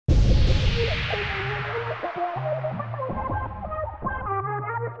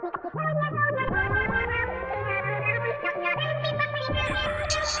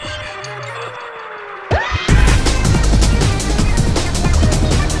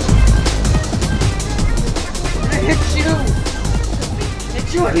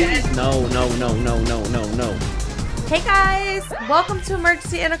Jordan. No. Hey guys, welcome to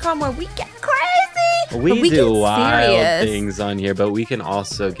Emergency Intercom, where we get crazy. We get do wild serious. things on here, but we can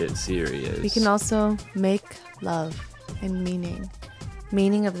also get serious. We can also make love and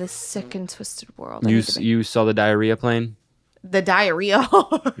meaning of this sick and twisted world. You saw the diarrhea plane? The diarrhea.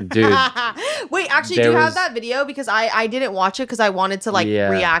 Dude. Wait, actually, do you have that video? Because I didn't watch it because I wanted to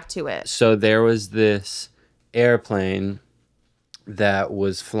react to it. So there was this airplane that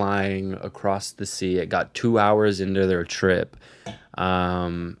was flying across the sea. It got 2 hours into their trip.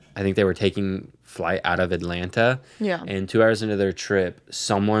 I think they were taking flight out of Atlanta. Yeah. And 2 hours into their trip,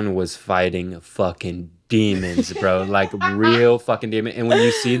 someone was fighting fucking demons, bro. Like real fucking demons. And when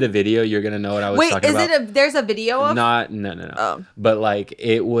you see the video, you're gonna know what I was talking about. Wait, there's a video of? No. Oh. But like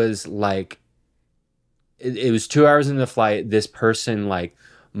it was like it was 2 hours into the flight. This person like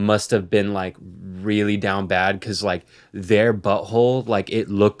must have been like really down bad because like their butthole, like it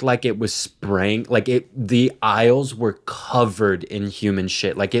looked like it was spraying, like the aisles were covered in human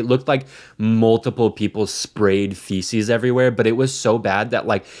shit. Like it looked like multiple people sprayed feces everywhere, but it was so bad that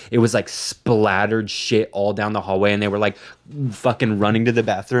like it was like splattered shit all down the hallway, and they were like fucking running to the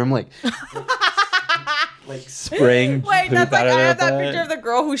bathroom like like spraying. Wait, that's like I have that picture of the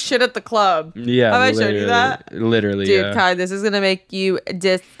girl who shit at the club. Yeah, have I showed you that? Literally, dude. Yeah. Kai, this is gonna make you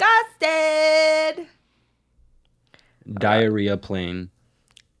disgusted. Diarrhea plane.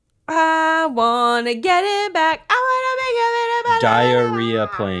 I wanna get it back. I wanna make it back. Diarrhea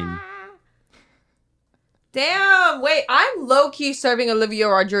plane. Damn. Wait, I'm low key serving Olivia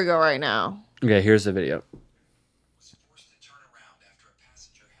Rodrigo right now. Okay, here's the video.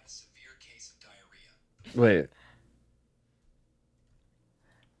 Wait.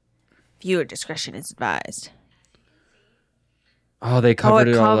 Viewer discretion is advised. Oh, they covered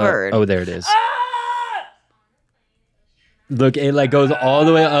it all up. Oh, there it is. Look, it like goes all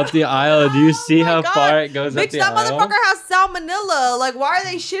the way up the aisle. Do you see how far it goes up the aisle? Bitch, that motherfucker has salmonella. Like, why are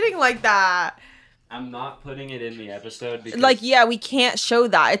they shitting like that? I'm not putting it in the episode because... Like, yeah, we can't show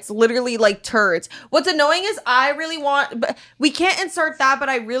that. It's literally like turds. What's annoying is I really want... But we can't insert that, but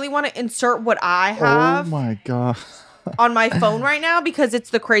I really want to insert what I have. Oh my god. On my phone right now because it's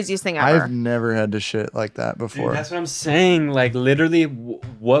the craziest thing ever. I've never had to shit like that before. Dude, that's what I'm saying. Like, literally,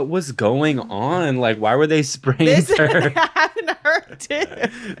 what was going on? Like, why were they spraying this dirt? happened to her too.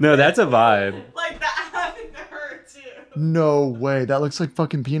 No, that's a vibe. Like, that happened to her too. No way. That looks like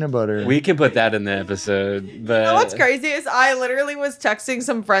fucking peanut butter. We can put that in the episode. But you know what's crazy is I literally was texting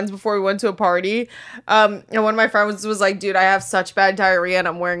some friends before we went to a party. And one of my friends was like, dude, I have such bad diarrhea and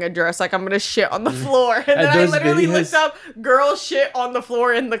I'm wearing a dress. Like, I'm going to shit on the floor. And then I literally looked up girl shit on the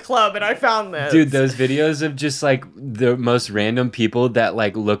floor in the club and I found this. Dude, those videos of just like the most random people that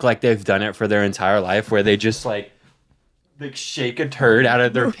like look like they've done it for their entire life, where they just like shake a turd out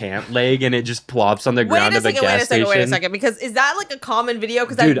of their pant leg and it just plops on the ground of a gas station. Wait a second, because is that like a common video?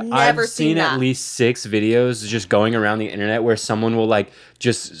 Because I've never seen that. I've seen at least 6 videos just going around the internet where someone will like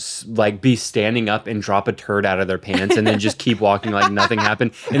just like be standing up and drop a turd out of their pants and then just keep walking like nothing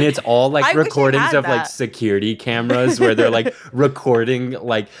happened. And it's all like recordings of like security cameras where they're like recording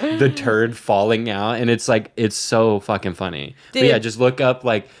like the turd falling out, and it's like it's so fucking funny. Dude. But yeah, just look up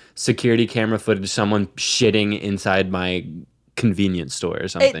like security camera footage, someone shitting inside my convenience store or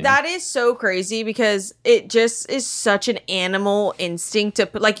something. That is so crazy because it just is such an animal instinct to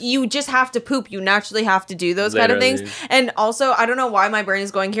like, you just have to poop. You naturally have to do those kind of things. And also, I don't know why my brain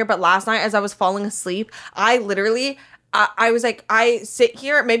is going here, but last night as I was falling asleep, I literally... I was like, I sit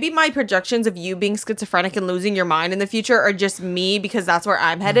here, maybe my projections of you being schizophrenic and losing your mind in the future are just me because that's where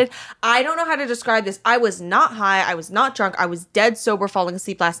I'm headed. I don't know how to describe this. I was not high. I was not drunk. I was dead sober falling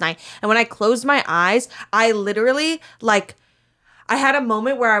asleep last night. And when I closed my eyes, I literally like, I had a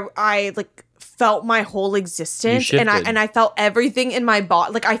moment where I like felt my whole existence and I felt everything in my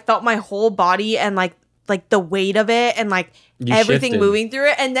body. Like I felt my whole body and like the weight of it and like everything moving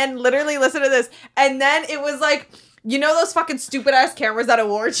through it. And then literally listen to this. And then it was like, you know those fucking stupid ass cameras at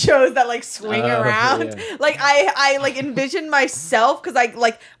award shows that like swing around? Yeah. Like I like envisioned myself because I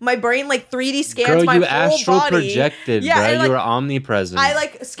like my brain like 3D scans my whole astral body. Projected, yeah, bro. And, like, you were omnipresent. I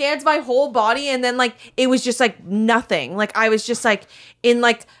like scans my whole body and then like it was just like nothing. Like I was just like in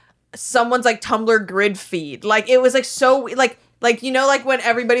like someone's like Tumblr grid feed. Like it was like so like you know like when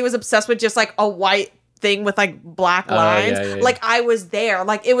everybody was obsessed with just like a white thing with like black lines. Yeah. Like I was there.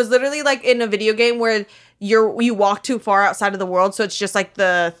 Like it was literally like in a video game where you walk too far outside of the world, so it's just like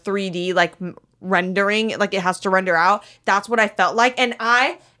the 3D like rendering, like it has to render out. That's what I felt like, and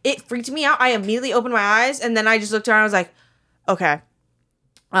it freaked me out. I immediately opened my eyes, and then I just looked around. I was like, okay.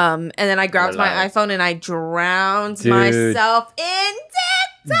 And then I grabbed my iPhone and I drowned myself in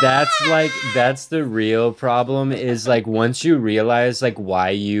that's the real problem is like once you realize like why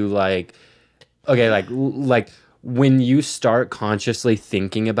you like okay like when you start consciously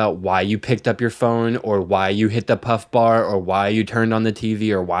thinking about why you picked up your phone or why you hit the puff bar or why you turned on the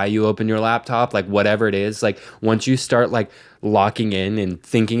TV or why you opened your laptop, like whatever it is, like once you start like locking in and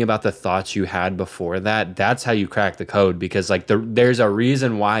thinking about the thoughts you had before that, that's how you crack the code because like there's a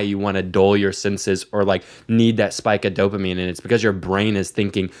reason why you want to dull your senses or like need that spike of dopamine, and it's because your brain is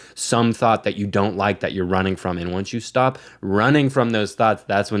thinking some thought that you don't like that you're running from, and once you stop running from those thoughts,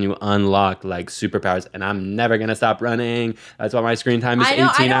 that's when you unlock like superpowers, and I'm never gonna stop running. That's why my screen time is 18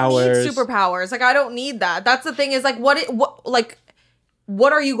 hours. I don't need superpowers. Like I don't need that. That's the thing is like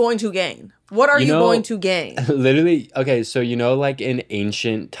what are you going to gain? What are you going to gain? Literally, okay, so you know like in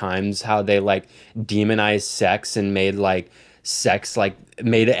ancient times how they like demonized sex and made like sex like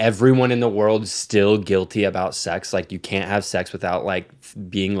made everyone in the world still guilty about sex, like you can't have sex without like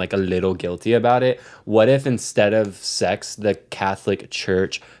being like a little guilty about it. What if instead of sex the Catholic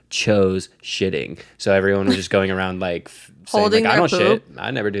Church chose shitting, so everyone was just going around like saying like I don't shit,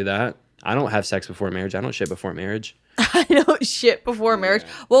 I never do that, I don't have sex before marriage, I don't shit before marriage. I don't shit before marriage.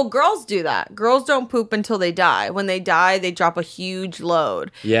 Well, girls do that. Girls don't poop until they die. When they die, they drop a huge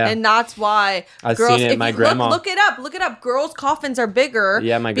load. Yeah. And that's why I've seen it. My grandma. Look it up. Look it up. Girls' coffins are bigger.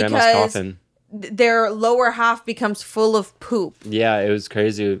 Yeah, my grandma's coffin. Their lower half becomes full of poop. Yeah, it was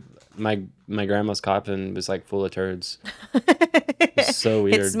crazy. My grandma's coffin was like full of turds. It's so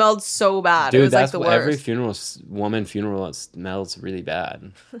weird. It smelled so bad. Dude, it was that's like the worst. every woman funeral it smells really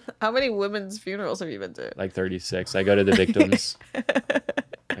bad. How many women's funerals have you been to? Like 36. I go to the victims.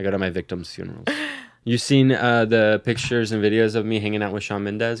 I go to my victims' funerals. You seen the pictures and videos of me hanging out with Shawn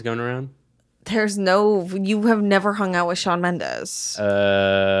Mendes going around? You have never hung out with Shawn Mendes.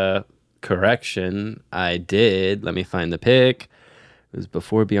 Correction, I did. Let me find the pic. It was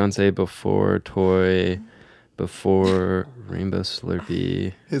before Beyonce, before Toy, before Rainbow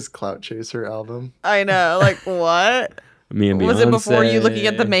Slurpee. His Clout Chaser album. I know, like what? Me and Beyonce. Was it before you looking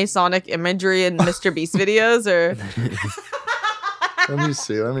at the Masonic imagery in Mr. Beast videos, or? Let me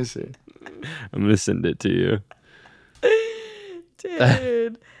see. I'm gonna send it to you.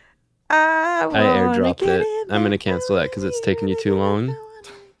 Dude, I airdropped it. I'm gonna cancel that because it's taking you too long.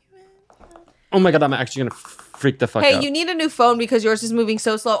 Oh my god, I'm actually gonna freak the fuck out. Hey, you need a new phone because yours is moving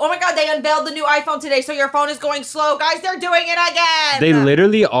so slow. Oh my god, they unveiled the new iPhone today, so your phone is going slow. Guys, they're doing it again. They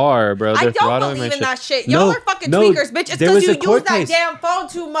literally are, bro. I don't believe in that shit. Y'all are fucking tweakers, bitch. It's because you use that damn phone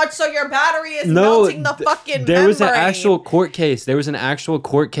too much, so your battery is melting the fucking membrane. There was an actual court case. There was an actual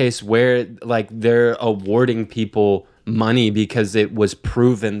court case where like they're awarding people money because it was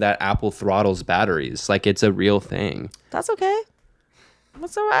proven that Apple throttles batteries. Like it's a real thing. That's okay.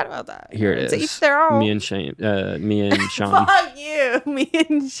 What's so bad about that? Here it is. To each their own. Me and Shane. Sean. Fuck you. Me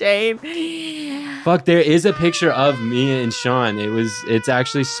and Shane. Fuck, there is a picture of me and Sean. It's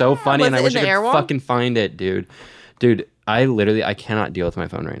actually so funny, and I wish I could fucking find it, dude. Dude, I cannot deal with my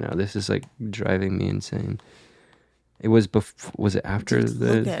phone right now. This is like driving me insane. It was was it after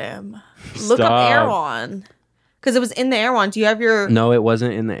the? Look at him. Look up Air One. Because it was in the Air One. Do you have your? No, it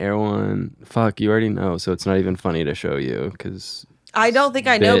wasn't in the Air One. Fuck, you already know, so it's not even funny to show you because. I don't think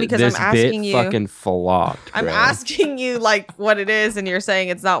I know because I'm asking you. Fucking flopped. I'm asking you like what it is, and you're saying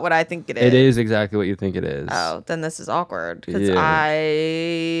it's not what I think it is. It is exactly what you think it is. Oh, then this is awkward because Here,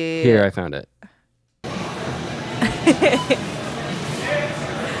 I found it.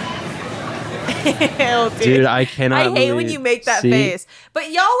 Dude, I cannot. I hate when you make that face.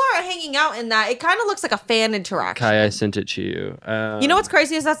 But y'all are hanging out in that. It kind of looks like a fan interaction. Kai, I sent it to you. You know what's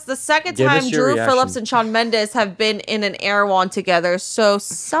crazy is that's the second time Drew Phillips and Shawn Mendes have been in an Air One together. So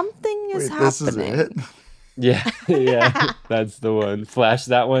something is happening. This is it? Yeah, that's the one. Flash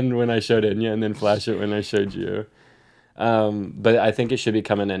that one when I showed Enya, and then flash it when I showed you. But I think it should be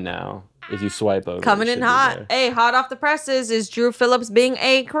coming in now. If you swipe over, coming in hot. Hey, hot off the presses is Drew Phillips being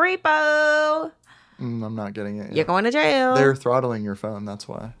a creepo. I'm not getting it yet. You're going to jail. They're throttling your phone. That's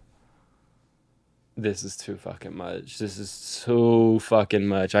why. This is too fucking much. This is so fucking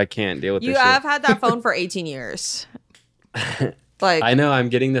much. I can't deal with this shit. I've had that phone for 18 years. Like I know I'm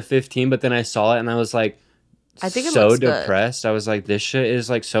getting the 15, but then I saw it and I was like, I think it so depressed. Good. I was like, this shit is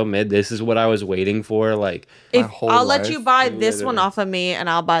like so mid. This is what I was waiting for. Like, I'll let you buy this one off of me, and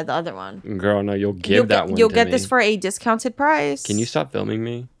I'll buy the other one. Girl, no, you'll give that one. You'll get this for a discounted price. Can you stop filming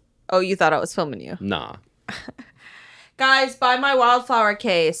me? Oh, you thought I was filming you? Nah. Guys, buy my wildflower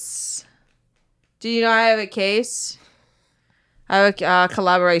case. Do you know I have a case? I have a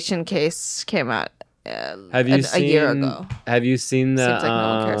collaboration case. Came out a year ago. Have you seen the? Seems like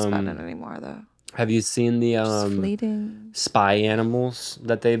no one cares about it anymore, though. Have you seen the spy animals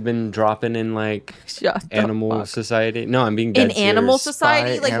that they've been dropping in like animal society? No, I'm being dead in animal serious.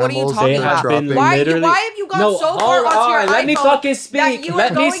 society. Spy Like, what are you animals talking they have about? been Why literally- have you gone No, so far onto your let me iPhone fucking that speak. you are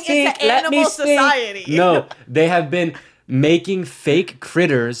Let me going speak. into Let me animal speak. society? No, they have been making fake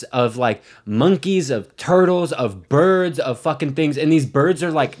critters of like monkeys, of turtles, of birds, of fucking things, and these birds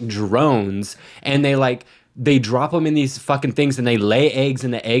are like drones, and they drop them in these fucking things and they lay eggs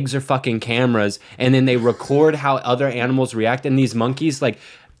and the eggs are fucking cameras, and then they record how other animals react, and these monkeys like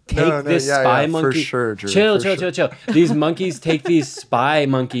take this spy monkey. For sure, Drew, chill. These monkeys take these spy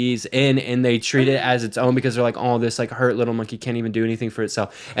monkeys in and they treat it as its own because they're like, oh, this like hurt little monkey can't even do anything for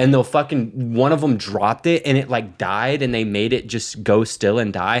itself. And they'll fucking, one of them dropped it and it like died and they made it just go still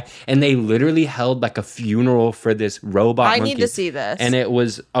and die. And they literally held like a funeral for this robot monkey. I need to see this. And it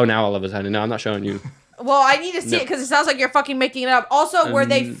was, oh, now all of a sudden, no, I'm not showing you. Well, I need to see it because it sounds like you're fucking making it up. Also, were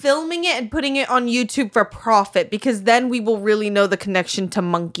they filming it and putting it on YouTube for profit? Because then we will really know the connection to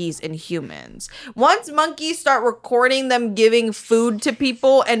monkeys and humans. Once monkeys start recording them giving food to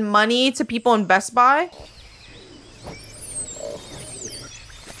people and money to people in Best Buy.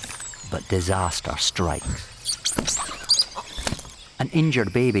 But disaster strikes. An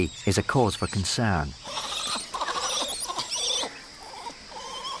injured baby is a cause for concern.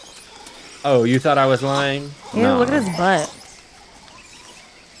 Oh, you thought I was lying? Ew, No. look at his butt.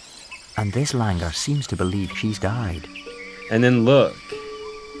 And this Langer seems to believe she's died. And then look.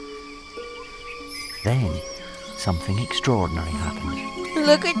 Then, something extraordinary happens.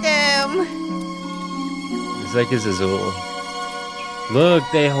 Look at them. It's like his Azul. Look,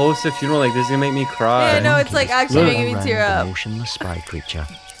 they host a funeral like this is gonna make me cry. Yeah, no, it's like actually Look. making me tear Around the up. motionless spy creature,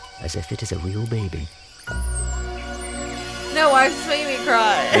 as if it is a real baby. No, why is this making me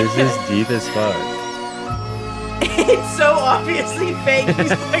cry? This is deep as fuck. It's so obviously fake.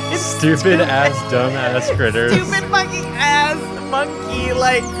 He's fucking Stupid ass, dumb ass critters. Stupid fucking ass monkey.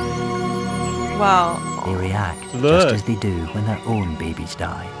 Like, wow. They react Look. just as they do when their own babies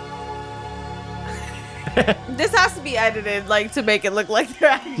die. This has to be edited, like, to make it look like they're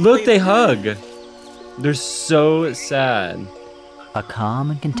actually. Look, they hug. They're so sad. A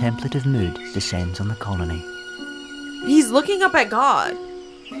calm and contemplative mood descends on the colony. He's looking up at God.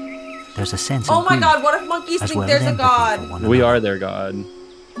 There's a sense of Oh my grief, God, what if monkeys as think well there's as a empathy God? for one We another. are their god.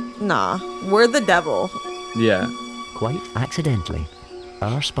 Nah, we're the devil. Yeah. Quite accidentally,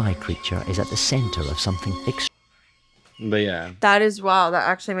 our spy creature is at the center of something But yeah. That is, wow, that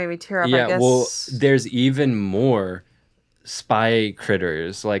actually made me tear up, I Yeah, guess. well, there's even more spy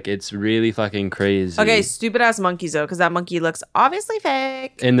critters. Like, it's really fucking crazy. Okay, stupid ass monkeys though, because that monkey looks obviously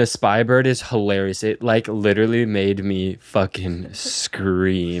fake. And the spy bird is hilarious. It, like, literally made me fucking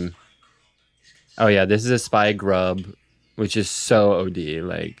scream. Oh, yeah, this is a spy grub, which is so OD.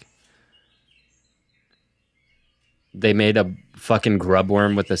 Like, they made a fucking grub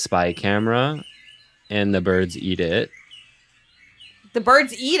worm with a spy camera, and the birds eat it. The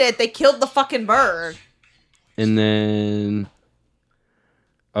birds eat it. They killed the fucking bird. And then,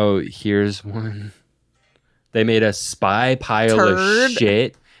 oh, here's one. They made a spy pile Turd. of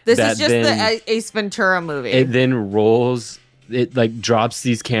shit. This that is just then, the Ace Ventura movie. It then rolls. It like drops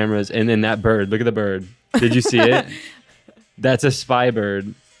these cameras, and then that bird. Look at the bird. Did you see it? That's a spy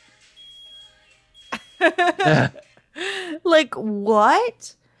bird. Like,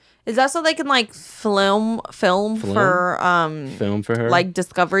 what? Is that so they can like film for Film for her. like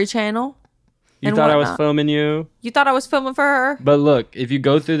Discovery Channel? you and thought I was whatnot? filming you, You thought I was filming for her? but look, if you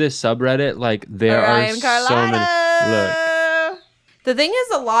go through this subreddit, like there are Ryan so many. Look, Carlotta. The thing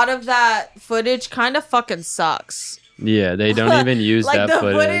is, a lot of that footage kind of fucking sucks. yeah, they don't even use Like that the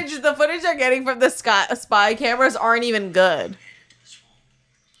footage. The footage they're getting from the spy cameras aren't even good.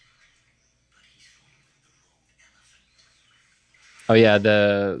 Oh yeah,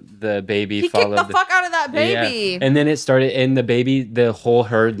 the baby He kicked followed the fuck out of that baby. Yeah. And then it started, and the whole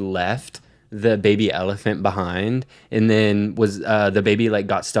herd left the baby elephant behind, and then was the baby like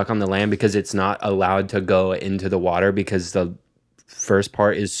got stuck on the land because it's not allowed to go into the water because the first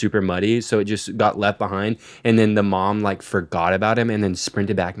part is super muddy, so it just got left behind. And then the mom like forgot about him and then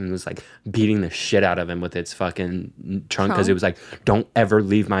sprinted back and was like beating the shit out of him with its fucking trunk because it was like, don't ever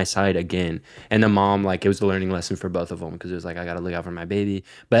leave my side again. And the mom, like, it was a learning lesson for both of them because it was like, I gotta look out for my baby.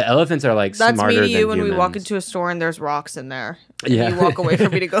 But elephants are like That's smarter me to than you when we walk humans. into a store and there's rocks in there. And Yeah. you walk away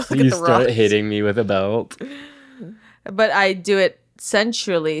from me to go look You at the start rocks. hitting me with a belt. But I do it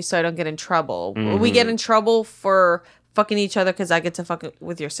sensually so I don't get in trouble. Mm-hmm. We get in trouble for fucking each other because I get to fuck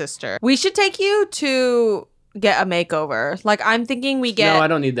with your sister. We should take you to get a makeover. Like, I'm thinking we get... No, I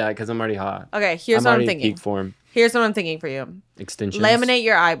don't need that because I'm already hot. Okay, here's I'm what I'm already thinking. peak form. Here's what I'm thinking for you. Extensions. Laminate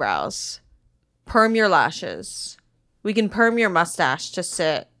your eyebrows. perm your lashes. We can perm your mustache to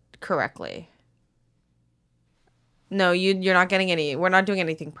sit correctly. No, you're not getting any. We're not doing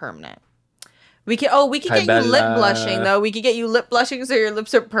anything permanent. We could get you lip blushing though. We could get you lip blushing so your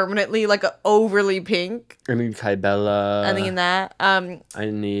lips are permanently like overly pink. I need Kybella. I think that. I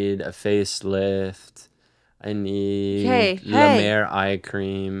need a facelift. I need La Mer eye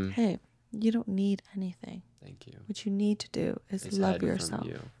cream. Hey, you don't need anything. Thank you. What you need to do is It's love hiding yourself. from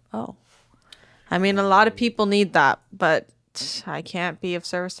you. Oh, I mean, a lot of people need that, but I can't be of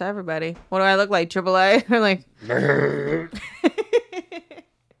service to everybody. What do I look like? AAA? Or like?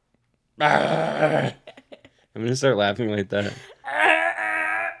 I'm gonna start laughing like that.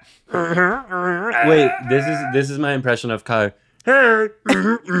 Wait, this is my impression of Kai. Hey, I'm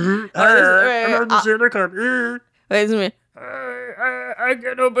on the Intercom. Wait, it's me. I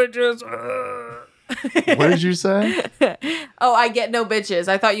get no bitches. What did you say? Oh, I get no bitches.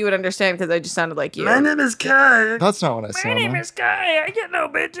 I thought you would understand because I just sounded like you. My name is Kai. That's not what I sound like. My name is Kai. I get no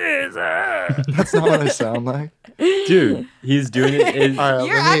bitches. That's not what I sound like. Dude, he's doing it. All right,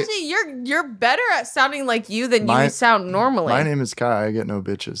 You're actually you're better at sounding like you than you sound normally. My name is Kai. I get no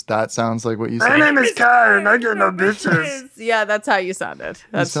bitches. That sounds like what you said. My name is Kai, and I get no bitches. Yeah, that's how you sounded.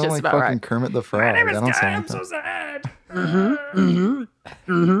 That's you sound just like about fucking right. Kermit the Frog. I don't sound like that. sad.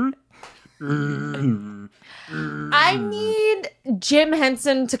 I need Jim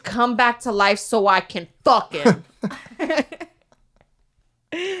Henson to come back to life so I can fuck him.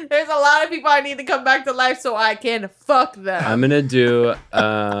 There's a lot of people I need to come back to life so I can fuck them. I'm gonna do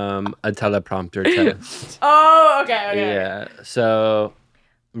a teleprompter test. Oh, okay. Yeah. So,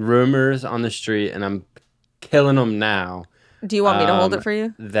 rumors on the street, and I'm killing them now. Do you want me to hold it for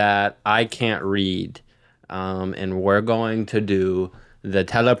you? That I can't read, and we're going to do the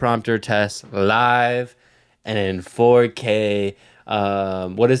teleprompter test live and in 4K.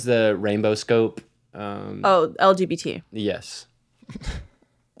 What is the rainbow scope? LGBT. Yes.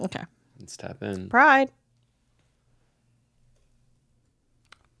 Okay. Let's tap in. Pride.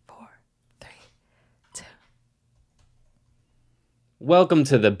 4, 3, 2. Welcome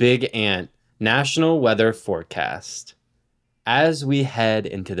to the Big Ant National Weather Forecast. As we head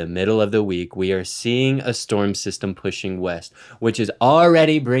into the middle of the week, we are seeing a storm system pushing west, which is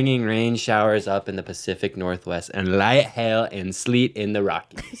already bringing rain showers up in the Pacific Northwest and light hail and sleet in the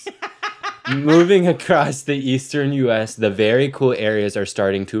Rockies. Moving across the eastern U.S., the very cool areas are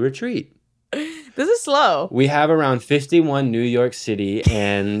starting to retreat. This is slow. We have around 51 New York City,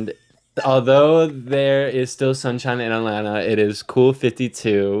 and although there is still sunshine in Atlanta, it is cool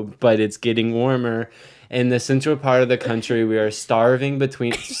 52, but it's getting warmer. In the central part of the country, we are staying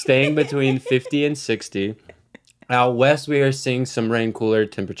between 50 and 60. Out west, we are seeing some rain cooler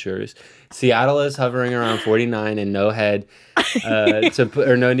temperatures. Seattle is hovering around 49 and no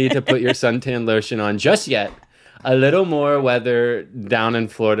need to put your suntan lotion on just yet. A little more weather down in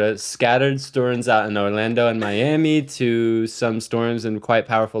Florida. Scattered storms out in Orlando and Miami to some storms and quite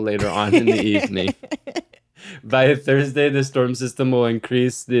powerful later on in the evening. By Thursday, the storm system will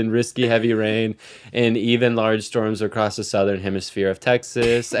increase in risky heavy rain and even large storms across the southern hemisphere of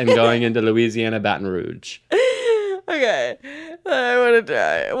Texas and going into Louisiana, Baton Rouge. Okay. I want to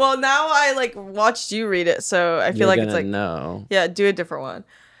try. Well, now I watched you read it, so I feel like it's like no. Yeah, do a different one.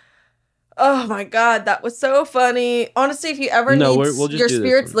 Oh my god, that was so funny. Honestly, if you ever need your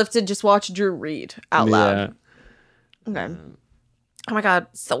spirits lifted, just watch Drew read out loud. Yeah. Okay. Oh my god,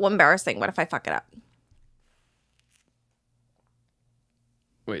 so embarrassing. What if I fuck it up?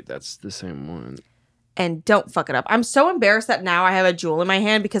 Wait, that's the same one. And don't fuck it up. I'm so embarrassed that now I have a jewel in my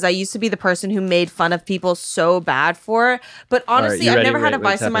hand because I used to be the person who made fun of people so bad for it. But honestly, I've never had a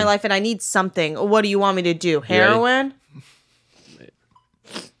vice in my life and I need something. What do you want me to do? Heroin?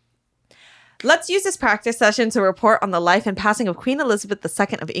 Let's use this practice session to report on the life and passing of Queen Elizabeth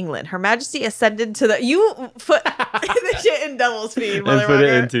II of England. Her Majesty ascended to the... You put the shit in double speed, motherfucker. I put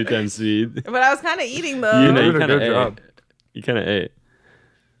it in 2 times speed. But I was kind of eating, though. You kind of ate. You kind of ate.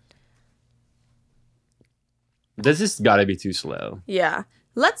 This has got to be too slow. Yeah.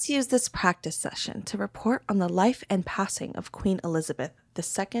 Let's use this practice session to report on the life and passing of Queen Elizabeth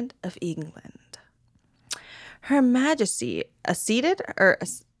II of England. Her Majesty acceded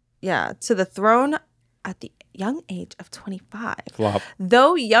to the throne at the young age of 25. Flop.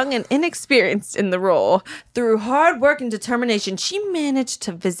 Though young and inexperienced in the role, through hard work and determination, she managed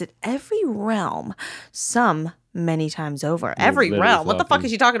to visit every realm some many times over. Every realm. What the fuck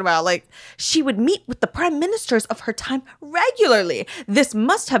is she talking about? Like, she would meet with the prime ministers of her time regularly. This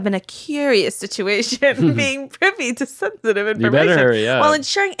must have been a curious situation, being privy to sensitive information. While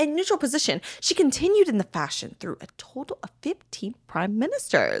ensuring a neutral position, she continued in the fashion through a total of 15 prime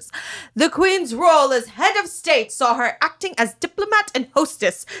ministers. The Queen's role as head of state saw her acting as diplomat and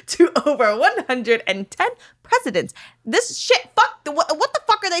hostess to over 110 presidents. This shit, what the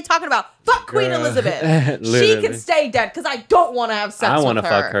fuck are they talking about? Fuck Queen Elizabeth. She can stay dead because I don't want to have sex with her. I want to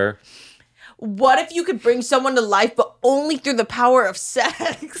fuck her. What if you could bring someone to life, but only through the power of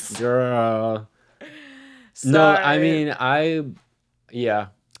sex? Girl. No, I mean, yeah.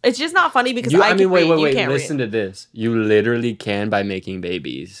 It's just not funny because wait. Listen to this. You literally can by making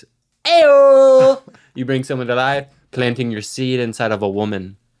babies. Ew. You bring someone to life, planting your seed inside of a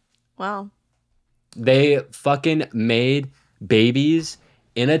woman. Wow. They fucking made babies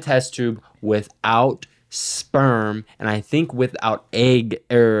in a test tube without sperm, and I think without egg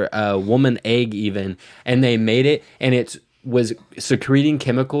or woman egg even, and they made it, and it was secreting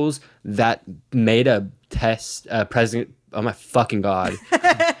chemicals that made a test president. Oh my fucking god!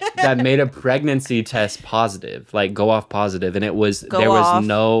 That made a pregnancy test positive, like go off positive, and it was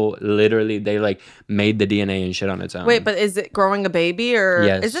literally they like made the DNA and shit on its own. Wait, but is it growing a baby or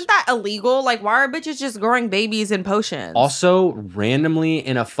isn't that illegal? Like, why are bitches just growing babies in potions? Also, randomly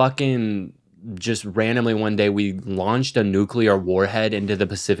one day we launched a nuclear warhead into the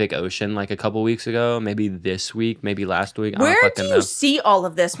Pacific Ocean like a couple weeks ago, maybe this week, maybe last week. Where do you see all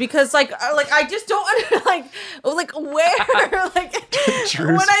of this? Because like I just don't like where like when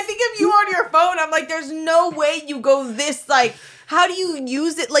I think of you on your phone, I'm like, there's no way you go this like. How do you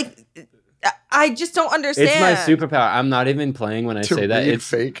use it? Like, I just don't understand. It's my superpower. I'm not even playing when I say that. It's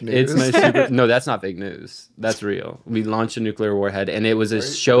fake news. It's my No, that's not fake news. That's real. We launched a nuclear warhead, and it was a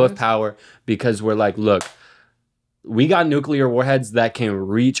show of power because we're like, look, we got nuclear warheads that can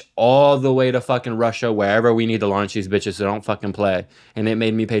reach all the way to fucking Russia, wherever we need to launch these bitches, so don't fucking play. And it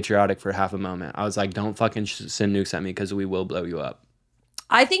made me patriotic for half a moment. I was like, don't fucking send nukes at me because we will blow you up.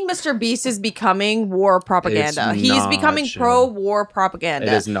 I think Mr. Beast is becoming war propaganda. He's becoming pro-war propaganda.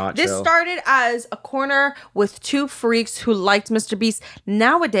 It is not This started as a corner with two freaks who liked Mr. Beast.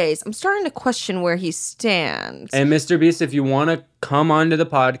 Nowadays, I'm starting to question where he stands. And Mr. Beast, if you want to come onto the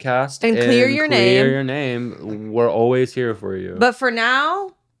podcast and clear your name, we're always here for you. But for now,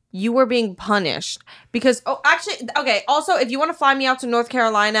 you were being punished. Because, also, if you want to fly me out to North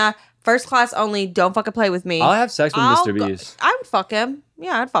Carolina, first class only, don't fucking play with me. I'll have sex with Mr. Beast. I would fuck him.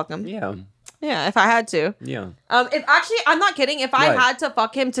 Yeah, I'd fuck him. Yeah. Yeah, if I had to. Yeah. If actually, I'm not kidding. If I had to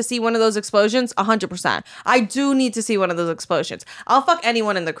fuck him to see one of those explosions, 100%. I do need to see one of those explosions. I'll fuck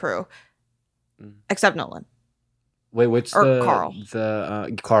anyone in the crew. Except Nolan. Wait, Carl.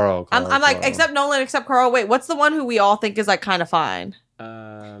 Carl. I'm like, except Nolan, except Carl. Wait, what's the one who we all think is like kind of fine?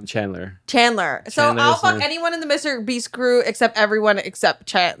 Chandler. So I'll fuck anyone in the Mr. Beast crew except everyone except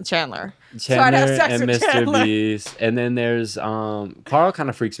Chandler. So I'd have sex and with Mr. Chandler. Beast. And then there's Carl kind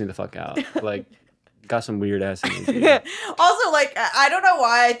of freaks me the fuck out. Like, got some weird ass energy. Also, like, I don't know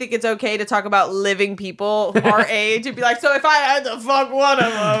why I think it's okay to talk about living people our age and be like, so if I had to fuck one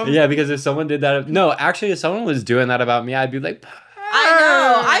of them. Yeah, because if someone did that, no, actually, if someone was doing that about me, I'd be like, I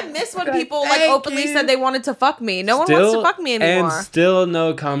know. I miss when people like openly said they wanted to fuck me. No one wants to fuck me anymore. And still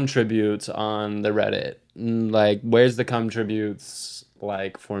no cum tributes on the Reddit. Like, where's the cum tributes?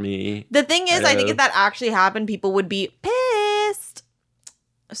 Like, for me. The thing is, I think if that actually happened, people would be pissed.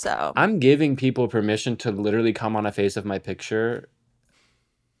 So I'm giving people permission to literally come on a face of my picture.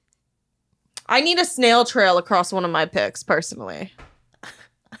 I need a snail trail across one of my pics, personally.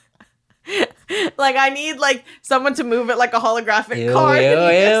 Like, I need, like, someone to move it like a holographic card.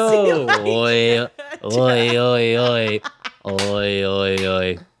 Oi.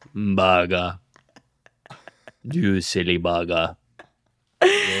 Baga. You silly baga.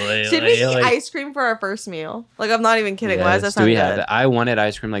 Should we eat ice cream for our first meal? Like, I'm not even kidding. Yes. Why does that sound good? Have it? I wanted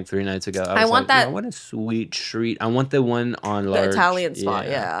ice cream like 3 nights ago. I want that. I want a sweet treat. I want the one on the Italian spot.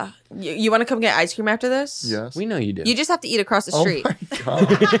 Yeah. You want to come get ice cream after this? Yes. We know you do. You just have to eat across the street. Oh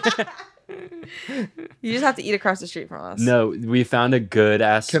my god. You just have to eat across the street from us. No, we found a good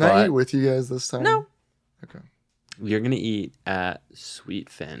ass spot. Can I eat with you guys this time? No. Okay. We're gonna eat at Sweet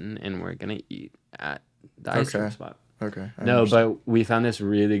Fin, and we're gonna eat at the ice cream spot. Okay. But we found this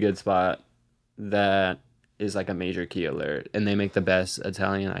really good spot that is like a major key alert, and they make the best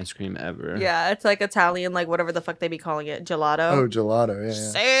Italian ice cream ever. Yeah, it's like Italian, like whatever the fuck they be calling it, gelato. Oh, gelato, yeah.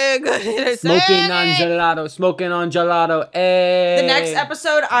 So good. Smoking on gelato. Hey. The next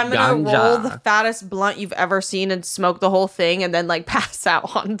episode, I'm gonna roll the fattest blunt you've ever seen and smoke the whole thing, and then like pass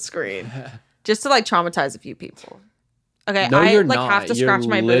out on screen. just to like traumatize a few people. Okay, No, I you're like not. have to You're scratch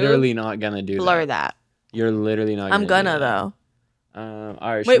my literally boob. not gonna do Blur that. that. You're literally not. I'm gonna do that. though. All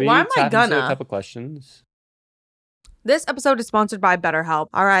right. Wait, Should we why am I tap into a gonna? couple questions? This episode is sponsored by BetterHelp.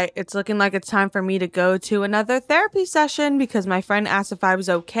 All right, it's looking like it's time for me to go to another therapy session because my friend asked if I was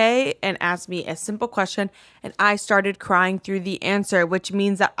okay and asked me a simple question, and I started crying through the answer, which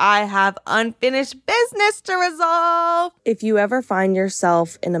means that I have unfinished business to resolve. If you ever find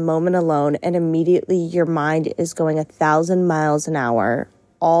yourself in a moment alone and immediately your mind is going 1,000 miles an hour,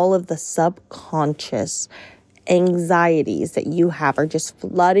 all of the subconscious anxieties that you have are just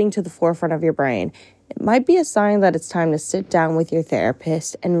flooding to the forefront of your brain. It might be a sign that it's time to sit down with your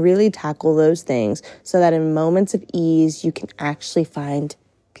therapist and really tackle those things so that in moments of ease, you can actually find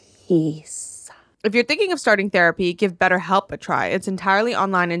peace. If you're thinking of starting therapy, give BetterHelp a try. It's entirely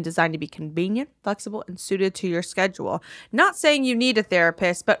online and designed to be convenient, flexible, and suited to your schedule. Not saying you need a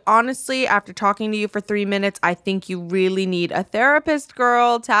therapist, but honestly, after talking to you for 3 minutes, I think you really need a therapist,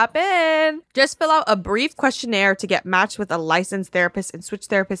 girl. Tap in. Just fill out a brief questionnaire to get matched with a licensed therapist and switch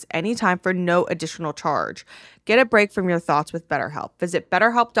therapists anytime for no additional charge. Get a break from your thoughts with BetterHelp. Visit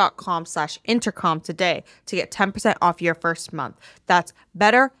betterhelp.com/intercom today to get 10% off your first month. That's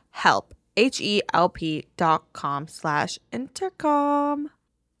BetterHelp. HELP.com/intercom.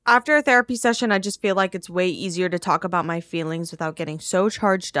 After a therapy session, I just feel like it's way easier to talk about my feelings without getting so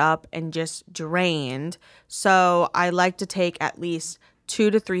charged up and just drained. So I like to take at least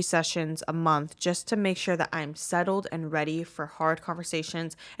 2 to 3 sessions a month just to make sure that I'm settled and ready for hard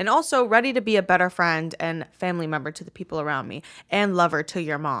conversations and also ready to be a better friend and family member to the people around me and lover to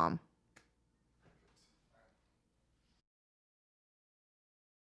your mom.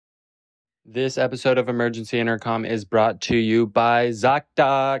 This episode of Emergency Intercom is brought to you by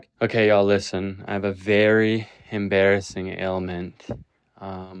ZocDoc. Okay, y'all, listen. I have a very embarrassing ailment.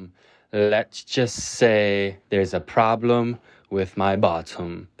 Let's just say there's a problem with my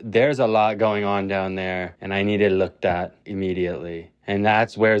bottom. There's a lot going on down there, and I need it looked at immediately. And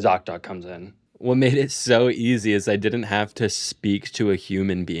that's where ZocDoc comes in. What made it so easy is I didn't have to speak to a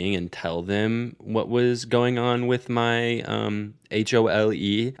human being and tell them what was going on with my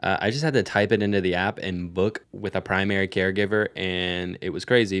HOLE. I just had to type it into the app and book with a primary caregiver, and it was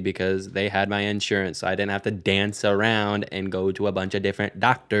crazy because they had my insurance, so I didn't have to dance around and go to a bunch of different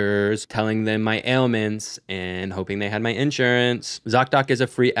doctors telling them my ailments and hoping they had my insurance. ZocDoc is a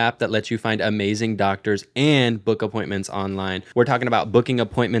free app that lets you find amazing doctors and book appointments online. We're talking about booking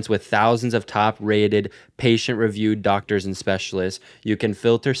appointments with thousands of top-rated, patient-reviewed doctors and specialists. You can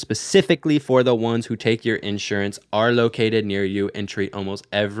filter specifically for the ones who take your insurance, are located near you, and treat almost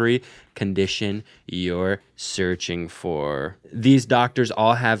every condition you're searching for. These doctors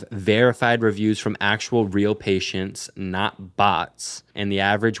all have verified reviews from actual real patients, not bots. And the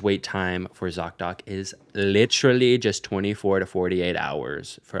average wait time for ZocDoc is literally just 24 to 48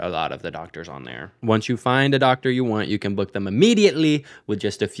 hours for a lot of the doctors on there. Once you find a doctor you want, you can book them immediately with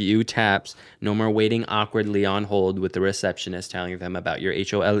just a few taps. No more waiting awkwardly on hold with the receptionist telling them about your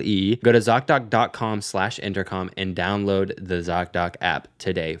HOLE. Go to ZocDoc.com/intercom and download the ZocDoc app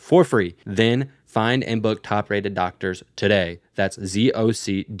today for free. Then find and book top-rated doctors today. That's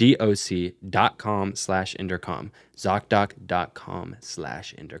ZocDoc.com/intercom.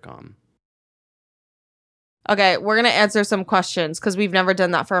 ZocDoc.com/intercom. Okay, we're going to answer some questions because we've never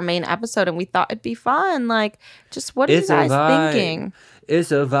done that for a main episode and we thought it'd be fun. Like, just what are you guys thinking?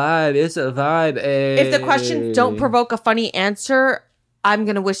 It's a vibe. It's a vibe. If the questions don't provoke a funny answer, I'm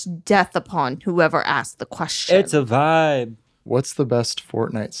going to wish death upon whoever asked the question. It's a vibe. What's the best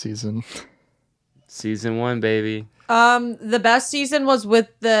Fortnite season? Season 1, baby. The best season was with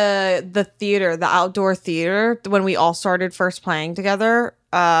the theater, the outdoor theater, when we all started first playing together.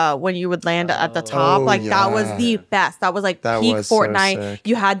 When you would land at the top, that was the best. That was like peak Fortnite. So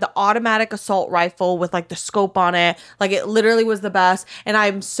you had the automatic assault rifle with like the scope on it. Like it literally was the best. And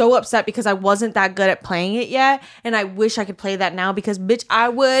I'm so upset because I wasn't that good at playing it yet. And I wish I could play that now because bitch, I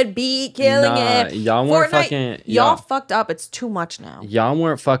would be killing it. Y'all weren't fucking. Y'all fucked up. It's too much now. Y'all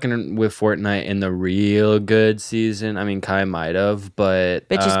weren't fucking with Fortnite in the real good season. I mean, Kai might have, but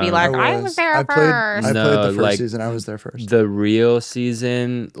bitches be like, I was there first. I played the first season. I was there first. The real season.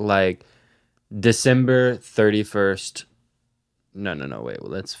 Like December 31st. No, wait.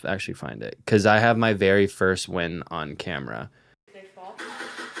 Well, let's actually find it because I have my very first win on camera. Oh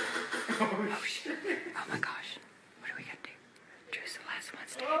my gosh. What are we gonna do? Drew's the last one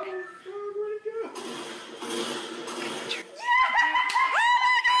standing.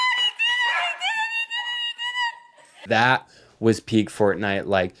 That was peak Fortnite,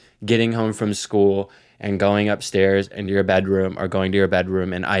 like getting home from school and going upstairs into your bedroom or going to your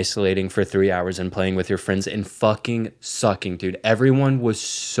bedroom and isolating for 3 hours and playing with your friends and fucking sucking, dude. Everyone was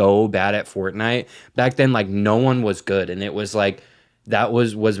so bad at Fortnite. Back then, like, no one was good. And it was like, that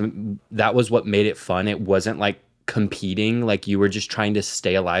was what made it fun. It wasn't like competing. Like, you were just trying to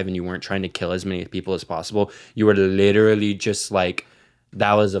stay alive and you weren't trying to kill as many people as possible. You were literally just like,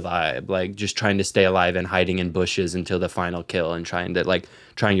 that was a vibe, like just trying to stay alive and hiding in bushes until the final kill and trying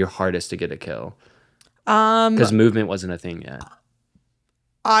your hardest to get a kill. Because movement wasn't a thing yet.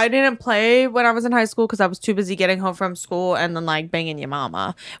 I didn't play when I was in high school because I was too busy getting home from school and then like banging your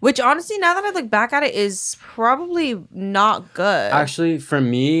mama, which honestly, now that I look back at it, is probably not good. Actually, for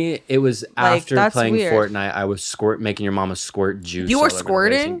me, it was Like, after that's playing weird. Fortnite, I was making your mama squirt juice. You were all over the place.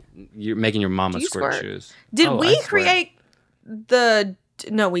 squirting? You're making your mama Do you squirt squirt? juice. Did Oh, we I squirt. create the...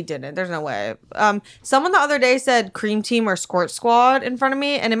 No, we didn't. There's no way. Someone the other day said Cream Team or Squirt Squad in front of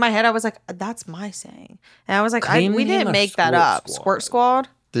me, and in my head I was like, that's my saying. And I was like, Cream we Team didn't or make that Squirt up. Squad? Squirt Squad?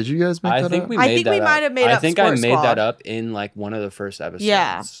 Did you guys make I that think up? we I made think that we up. might have made I up think I Squirt made Squad. that up in like one of the first episodes.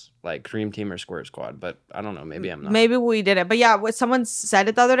 Yeah. Like Cream Team or Squirt Squad, but I don't know. Maybe I'm not. Maybe we did it. But yeah, someone said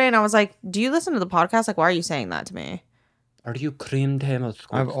it the other day, and I was like, do you listen to the podcast? Like, why are you saying that to me? Are you Cream Team or Squirt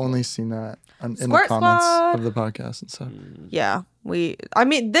I've Squad? only seen that in the Squirt comments Squad. of the podcast and stuff. Yeah, I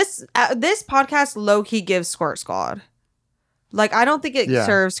mean, this podcast low-key gives Squirt Squad. Like, I don't think it Yeah.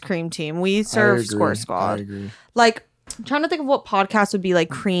 serves Cream Team. We I serve agree. Squirt I Squad. agree. Like, I'm trying to think of what podcast would be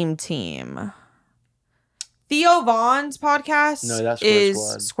like Cream Team. Theo Vaughn's podcast No, that's Squirt is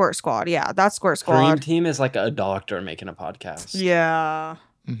Squad. Squirt Squad. Yeah, that's Squirt Cream Squad. Team is like a doctor making a podcast. Yeah.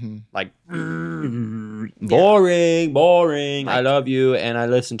 Mm-hmm. Like, boring. I love you and I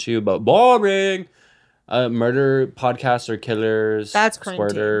listen to you, but boring. Murder podcasts or killers. That's Cream Team.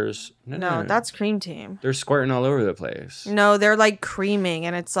 Squirters. No, that's Cream Team. They're squirting all over the place. No, they're like creaming,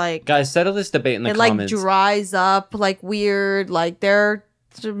 and it's like Guys, settle this debate in the it like comments. dries up, like weird. Like their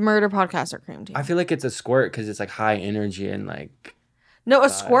murder podcasts are Cream Team. I feel like it's a squirt because it's like high energy and like. No, a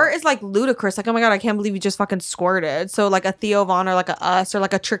squirt is like ludicrous. Like, oh my god, I can't believe you just fucking squirted. So like a Theo Vaughn or like a Us or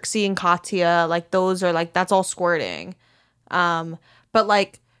like a Trixie and Katya, like those are like that's all squirting. But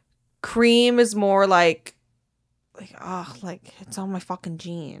like Cream is more like it's on my fucking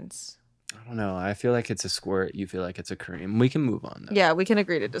jeans. I don't know. I feel like it's a squirt. You feel like it's a cream. We can move on though. Yeah, we can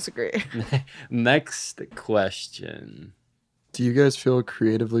agree to disagree. Next question. Do you guys feel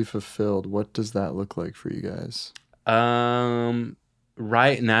creatively fulfilled? What does that look like for you guys?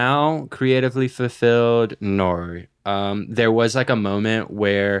 Right now, creatively fulfilled, no. There was like a moment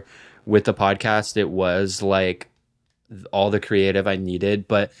where with the podcast, it was like all the creative I needed,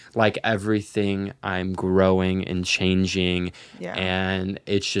 but like everything, I'm growing and changing, and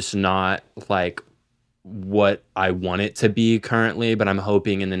it's just not like what I want it to be currently, but I'm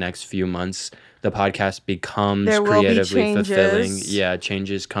hoping in the next few months the podcast becomes creatively fulfilling. Yeah,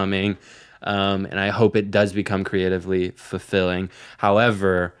 changes coming. And I hope it does become creatively fulfilling.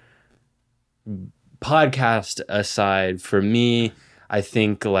 However, podcast aside, for me, I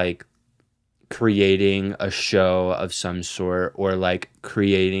think like creating a show of some sort or like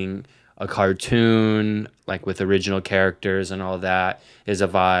creating a cartoon like with original characters and all that is a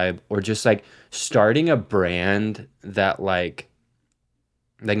vibe, or just like starting a brand that like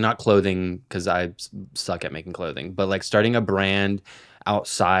not clothing because I suck at making clothing, but like starting a brand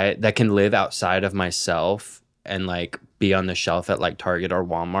outside that can live outside of myself and like be on the shelf at like Target or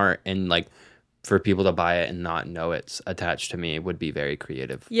Walmart and like for people to buy it and not know it's attached to me would be very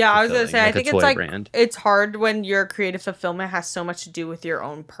creative. Yeah, I was gonna say, like I think a it's toy like brand. it's hard when your creative fulfillment has so much to do with your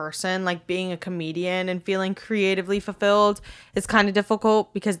own person. Like being a comedian and feeling creatively fulfilled is kind of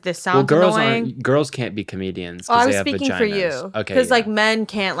difficult because this sounds annoying. Girls can't be comedians. Oh, I they was have speaking vaginas. for you, Okay, because yeah. like men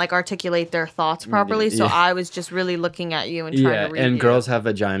can't like articulate their thoughts properly. So Yeah. I was just really looking at you and trying to read and you. girls have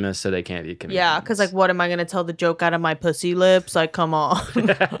vaginas, so they can't be comedians. Yeah, because like, what am I gonna tell the joke out of my pussy lips? Like, come on.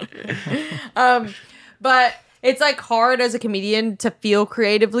 But it's like hard as a comedian to feel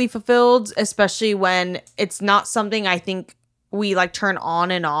creatively fulfilled, especially when it's not something I think we like turn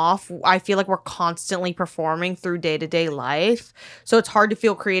on and off. I feel like we're constantly performing through day-to-day life. So it's hard to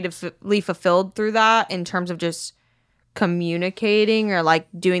feel creatively fulfilled through that in terms of just communicating or like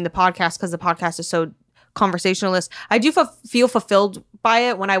doing the podcast, because the podcast is so conversationalist. I do feel fulfilled by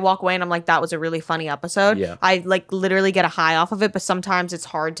it when I walk away and I'm like, that was a really funny episode. Yeah. I like literally get a high off of it, but sometimes it's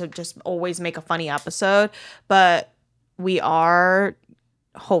hard to just always make a funny episode. But we are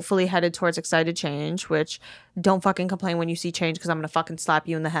hopefully headed towards excited change, which don't fucking complain when you see change because I'm gonna fucking slap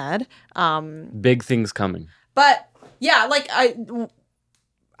you in the head. Big things coming. But yeah, like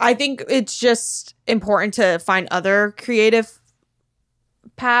I think it's just important to find other creative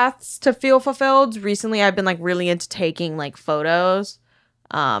paths to feel fulfilled. Recently, I've been like really into taking like photos.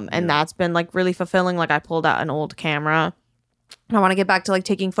 And that's been like really fulfilling. Like I pulled out an old camera and I want to get back to like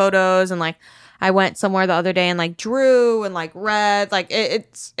taking photos, and like I went somewhere the other day and like drew and like read. Like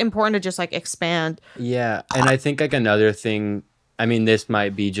it's important to just like expand. Yeah. And I think like another thing, I mean, this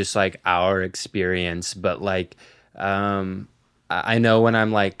might be just like our experience, but like, I know when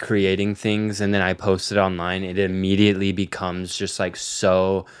I'm like creating things and then I post it online, it immediately becomes just like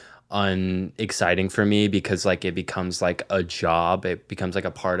so unexciting for me, because like it becomes like a job. It becomes like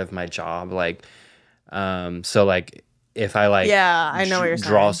a part of my job. Like, so like if I like, I know what you're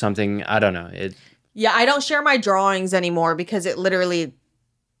draw saying. something, I don't know. I don't share my drawings anymore because it literally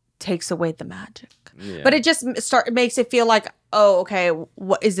takes away the magic. Yeah. But it just makes it feel like, oh, okay,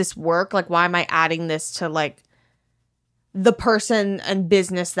 what is this work? Like, why am I adding this to like the person and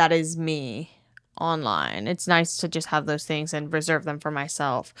business that is me online? It's nice to just have those things and reserve them for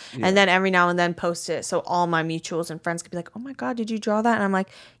myself. Yeah. And then every now and then post it so all my mutuals and friends could be like, oh my God, did you draw that? And I'm like,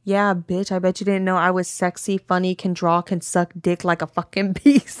 yeah, bitch, I bet you didn't know I was sexy, funny, can draw, can suck dick like a fucking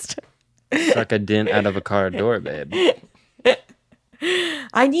beast. Suck a dent out of a car door, babe.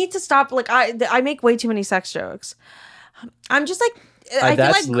 I need to stop. Like I make way too many sex jokes. I'm just like, I feel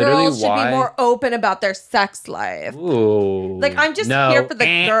like girls should be more open about their sex life. Ooh, like I'm just here for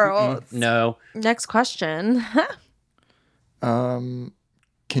the girls. No. Next question. Can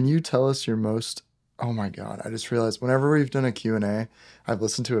you tell us your most... Oh my God, I just realized whenever we've done a Q&A, I've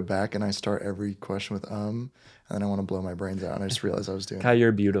listened to it back and I start every question with and then I want to blow my brains out, and I just realized I was doing Kai,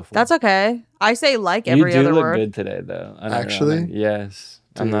 you're beautiful. That's okay. I say like every other word. You do look good today, though. Actually? Yes.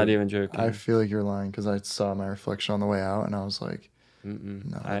 Dude, I'm not even joking. I feel like you're lying because I saw my reflection on the way out and I was like,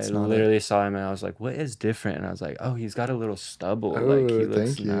 no, I literally saw him and I was like, what is different? And I was like, oh, he's got a little stubble. Oh, like, he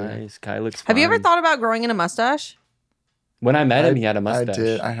looks thank you. nice. Kai looks Have you ever fine. thought about growing in a mustache? When I met him, he had a mustache. I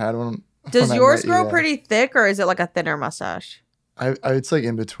did. I had one. Does yours grow pretty thick, or is it like a thinner mustache? It's like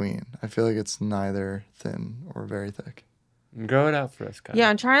in between. I feel like it's neither thin or very thick. Grow it out for us, Kai. Yeah,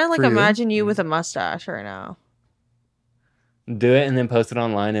 I'm trying to like For you? imagine you with a mustache right now. Do it and then post it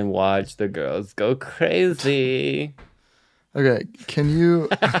online and watch the girls go crazy. Okay, can you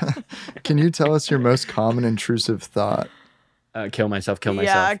tell us your most common intrusive thought? Kill myself.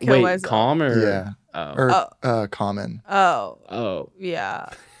 Yeah, kill Wait, myself. calm or Yeah. Oh. Or common. Oh. Yeah.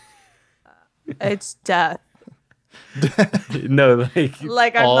 It's death. No,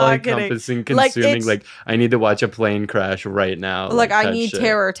 like I'm all not kidding. encompassing, Like, consuming. Like I need to watch a plane crash right now. Like I that need shit.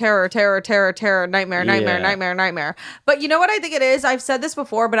 terror, nightmare. But you know what I think it is? I've said this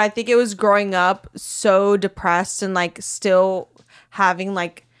before, but I think it was growing up so depressed and like still having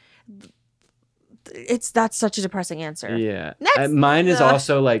like that's such a depressing answer. Yeah. Next. Mine is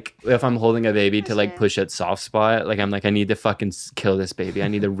also like if I'm holding a baby to like push its soft spot, like I'm like I need to fucking kill this baby. I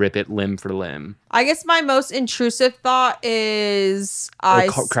need to rip it limb for limb. I guess my most intrusive thought is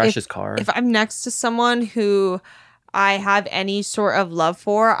crash his car. If I'm next to someone who I have any sort of love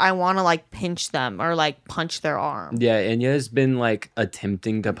for, I want to like pinch them or like punch their arm. Yeah, Enya has been like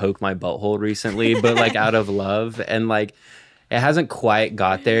attempting to poke my butthole recently, but like out of love, and like it hasn't quite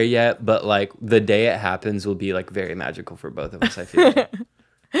got there yet, but like the day it happens will be like very magical for both of us, I feel.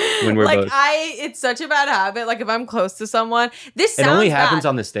 When we're like both. it's such a bad habit. Like if I'm close to someone, this sounds it only happens bad.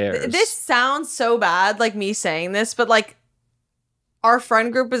 on the stairs. This sounds so bad, like me saying this, but like our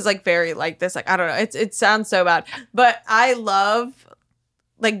friend group is like very like this. Like I don't know, it sounds so bad, but I love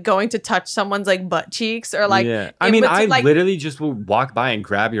like going to touch someone's like butt cheeks or like. Yeah. I mean, I literally just will walk by and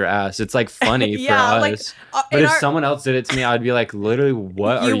grab your ass. It's like funny for us. Like, but if someone else did it to me, I'd be like, literally,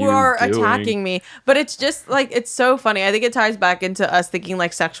 what are you doing? You are attacking me. But it's just like, it's so funny. I think it ties back into us thinking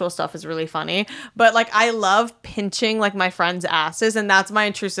like sexual stuff is really funny. But like, I love pinching like my friends' asses. And that's my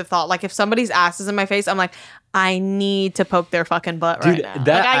intrusive thought. Like if somebody's ass is in my face, I'm like, I need to poke their fucking butt right now.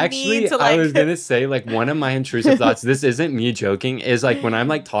 That like, actually, I was gonna say, like, one of my intrusive thoughts, this isn't me joking, is like when I'm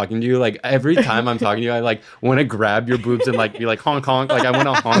like talking to you, like every time I'm talking to you, I like want to grab your boobs and like be like honk honk, like I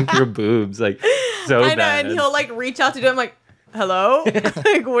want to honk your boobs, like so I know, bad. and he'll like reach out to do it. I'm like, hello?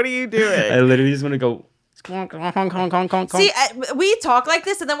 Like, what are you doing? I literally just want to go honk honk honk honk honk. See, we talk like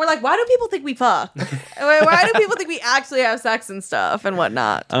this, and then we're like, why do people think we fuck? Why do people think we actually have sex and stuff and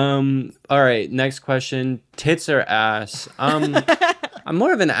whatnot? All right, next question. Tits or ass? I'm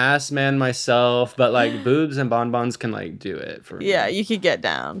more of an ass man myself, but like boobs and bonbons can like do it for me. Yeah, you could get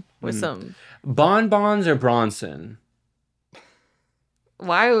down with some bonbons or Bronson.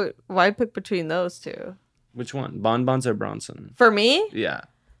 Why pick between those two? Which one? Bonbons or Bronson? For me? Yeah.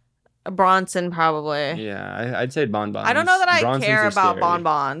 Bronson, probably. Yeah, I'd say bonbons. I don't know that I Bronsons care are about scary.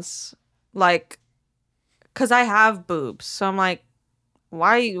 bonbons. Like, because I have boobs. So I'm like,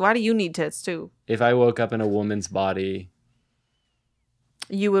 Why do you need tits too? If I woke up in a woman's body,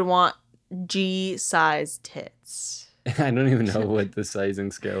 you would want G-size tits. I don't even know what the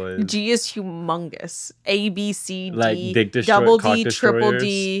sizing scale is. G is humongous. A, B, C, D, Like dick double cock D, triple destroyers?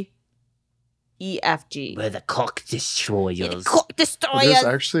 D, E, F, G. We're the cock destroyers. Cock Well, there's destroyers.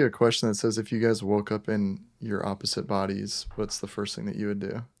 actually a question that says if you guys woke up in your opposite bodies, what's the first thing that you would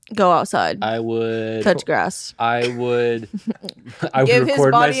do? Go outside. I would Touch grass. I would Give his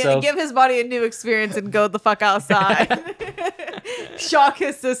record body myself. give his body a new experience and go the fuck outside. Shock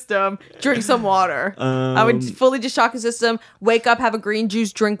his system. Drink some water. I would fully just shock his system. Wake up, have a green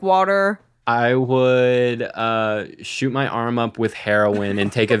juice, drink water. I would shoot my arm up with heroin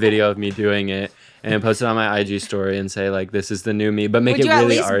and take a video of me doing it and post it on my IG story and say like, "This is the new me," but make Would it you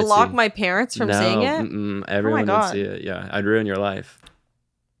really at least artsy. block my parents from seeing it? Everyone would God. see it. Yeah, I'd ruin your life.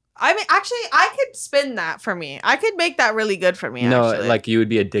 I mean, actually, I could spin that for me. I could make that really good for me. No, actually. like you would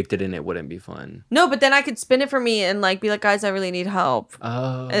be addicted and it wouldn't be fun. No, but then I could spin it for me and like be like, guys, I really need help,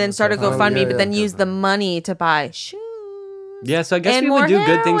 Oh, and then start a Oh, GoFundMe, yeah, but then yeah, use the money to buy shoes. yeah. So I guess And we would more do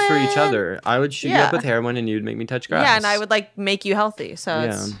good things for each heroin. other. I would shoot you Yeah. up with heroin and you'd make me touch grass. Yeah, and I would like make you healthy. So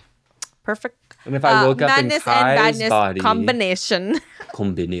it's Yeah. perfect. And if I woke up in madness Kai's body, combination.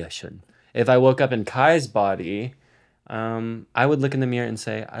 combination. If I woke up in Kai's body, I would look in the mirror and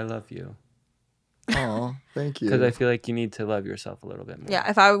say, "I love you," Oh, thank you. because I feel like you need to love yourself a little bit more. Yeah,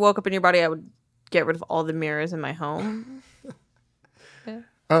 if I woke up in your body, I would get rid of all the mirrors in my home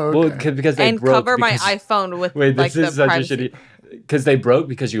Oh, okay. Well, because they and broke cover my because- iPhone with Wait, like this the is such privacy. a shitty. Because they broke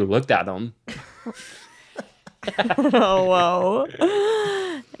because you looked at them. Oh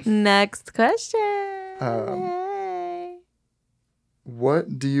whoa! Next question.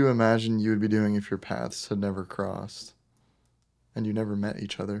 What do you imagine you would be doing if your paths had never crossed and you never met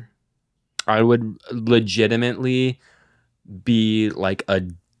each other? I would legitimately be like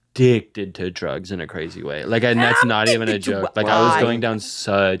addicted to drugs in a crazy way. Like, and that's not even a Addicted to joke. Like, I was why? going down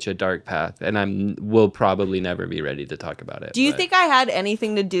such a dark path, and will probably never be ready to talk about it. Do you but- think I had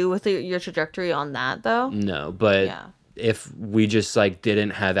anything to do with your trajectory on that though? No, but Yeah. if we just like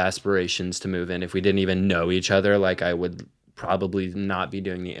didn't have aspirations to move in, if we didn't even know each other, like I would probably not be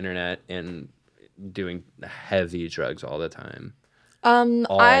doing the internet and doing heavy drugs all the time. All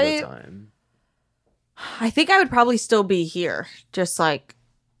the time. I think I would probably still be here, just like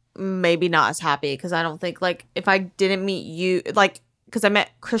maybe not as happy because I don't think like if I didn't meet you, like because I met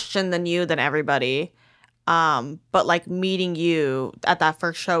Christian, then you, then everybody. But like meeting you at that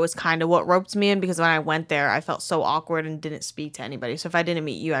first show is kind of what roped me in because when I went there, I felt so awkward and didn't speak to anybody. So if I didn't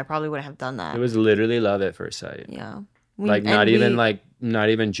meet you, I probably wouldn't have done that. It was literally love at first sight. Yeah. Like not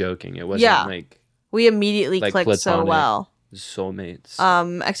even joking. It wasn't Yeah. like we immediately like clicked so platonic. well.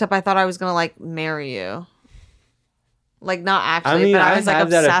 soulmates. Except I thought I was gonna like marry you. Like not I actually, mean, but I I was like have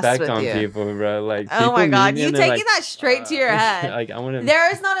that obsessed effect with on you. people, bro. Like, Oh my people god, meet me you and taking they're like, that straight to your head. Like, I want to.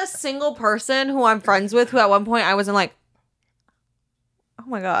 There is not a single person who I'm friends with who at one point I wasn't like, oh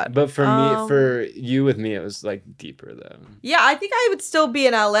my god. But for me, for you with me, it was like deeper though. Yeah, I think I would still be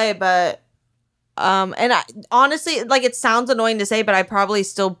in LA, but and I honestly, like it sounds annoying to say, but I'd probably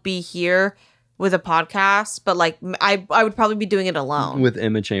still be here with a podcast, but like I would probably be doing it alone. With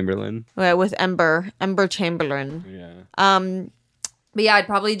Emma Chamberlain. Yeah, with Ember Chamberlain. Yeah. But yeah, I'd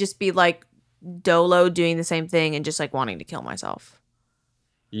probably just be like dolo doing the same thing and just like wanting to kill myself.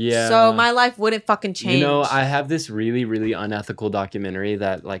 Yeah. So my life wouldn't fucking change. You know, I have this really, really unethical documentary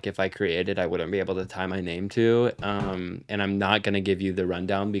that, like, if I created, I wouldn't be able to tie my name to. And I'm not going to give you the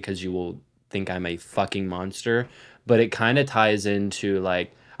rundown because you will think I'm a fucking monster. But it kind of ties into,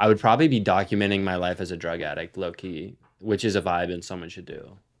 like, I would probably be documenting my life as a drug addict, low-key, which is a vibe and someone should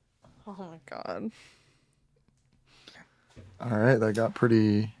do. Oh my god. All right, that got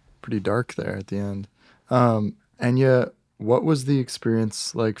pretty dark there at the end. Enya, what was the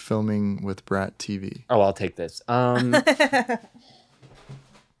experience like filming with Brat TV? Oh, I'll take this. I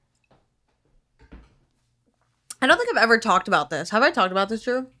don't think I've ever talked about this. Have I talked about this,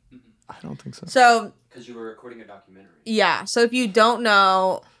 Drew? I don't think so. So Because you were recording a documentary. yeah. So if you don't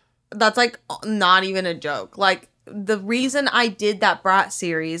know, that's like not even a joke. Like the reason I did that Brat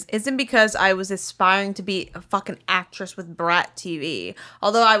series isn't because I was aspiring to be a fucking actress with Brat TV.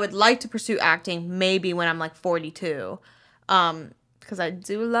 Although I would like to pursue acting maybe when I'm like 42. Because I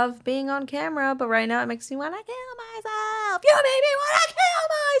do love being on camera, but right now it makes me want to kill myself. You made me want to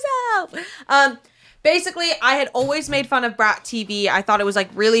kill myself. Basically, I had always made fun of Brat TV. I thought it was like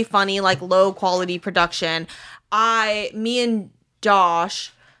really funny, like low quality production. Me and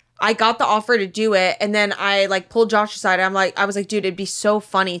Josh, I got the offer to do it, and then I like pulled Josh aside. And I was like, dude, it'd be so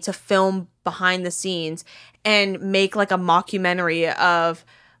funny to film behind the scenes and make like a mockumentary of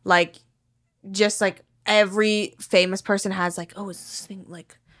like just like every famous person has like, oh, is this thing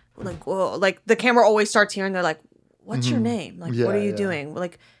like whoa, like the camera always starts here and they're like, what's your name? Like, what are you doing?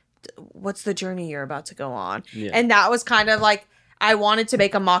 Like, what's the journey you're about to go on? Yeah. And that was kind of like, I wanted to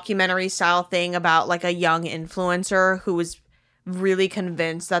make a mockumentary style thing about like a young influencer who was really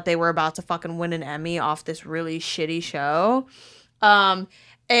convinced that they were about to fucking win an Emmy off this really shitty show.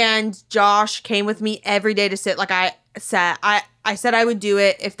 And Josh came with me every day to sit. Like I said I would do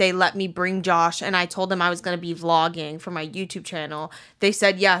it if they let me bring Josh, and I told them I was going to be vlogging for my YouTube channel. They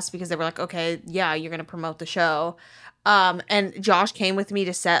said yes because they were like, okay, yeah, you're going to promote the show. And Josh came with me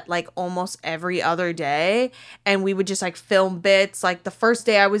to set like almost every other day, and we would just like film bits. Like the first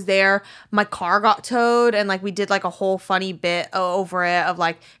day I was there, my car got towed, and like we did like a whole funny bit over it of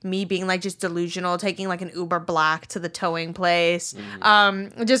like me being like just delusional, taking like an Uber Black to the towing place.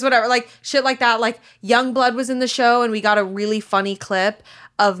 Just whatever, like shit like that. Like Youngblood was in the show, and we got a really funny clip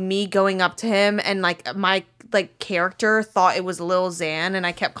of me going up to him, and like my like character thought it was Lil Xan, and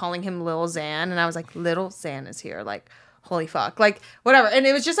I kept calling him Lil Xan, and I was like, Little Xan is here, like holy fuck, like whatever. And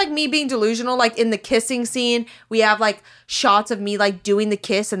it was just like me being delusional. Like in the kissing scene, we have like shots of me like doing the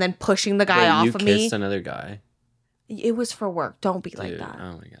kiss and then pushing the guy off of me. You kissed another guy? It was for work. Don't be like that.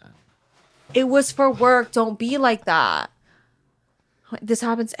 Oh my god. It was for work. Don't be like that. This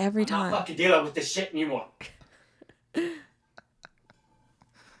happens every time. I'm not fucking dealing with this shit anymore.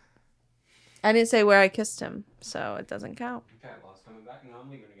 I didn't say where I kissed him, so it doesn't count. Okay, well, it's coming back and I'm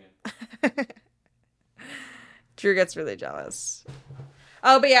leaving again. Drew gets really jealous.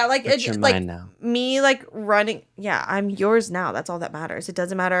 Oh, but yeah, like it's like now. Me like running. Yeah, I'm yours now. That's all that matters. It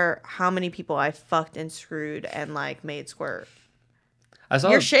doesn't matter how many people I fucked and screwed and like made squirt.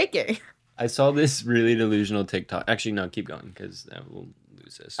 You're shaking. I saw this really delusional TikTok. Actually, no, keep going because we'll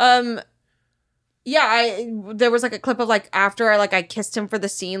lose this. Yeah, there was like a clip of like after I kissed him for the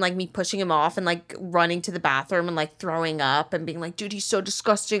scene, like me pushing him off and like running to the bathroom and like throwing up and being like, dude, he's so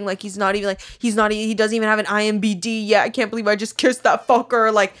disgusting. Like he doesn't even have an IMBD yet. I can't believe I just kissed that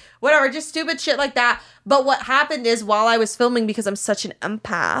fucker. Like whatever, just stupid shit like that. But what happened is while I was filming, because I'm such an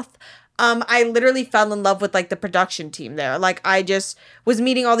empath, I literally fell in love with like the production team there. Like I just was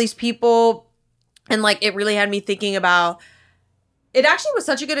meeting all these people, and like it really had me thinking about. It actually was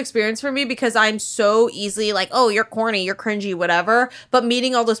such a good experience for me because I'm so easily like, oh, you're corny, you're cringy, whatever. But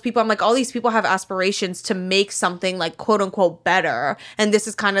meeting all those people, I'm like, all these people have aspirations to make something like quote unquote better. And this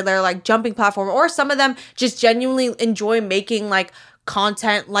is kind of their like jumping platform. Or some of them just genuinely enjoy making like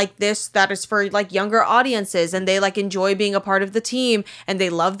content like this that is for like younger audiences, and they like enjoy being a part of the team and they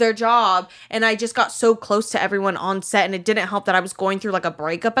love their job. And I just got so close to everyone on set, and it didn't help that I was going through like a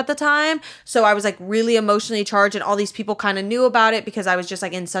breakup at the time, so I was like really emotionally charged, and all these people kind of knew about it because I was just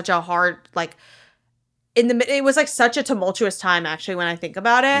like in such a hard like it was like such a tumultuous time actually when I think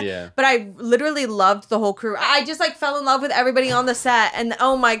about it. Yeah. But I literally loved the whole crew. I just like fell in love with everybody on the set, and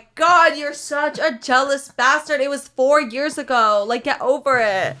oh my god, you're such a jealous bastard. It was 4 years ago. Like get over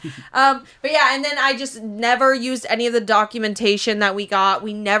it. But yeah, and then I just never used any of the documentation that we got.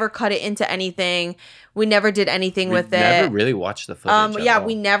 We never cut it into anything. We never did anything with it. Never really watched the footage. Yeah,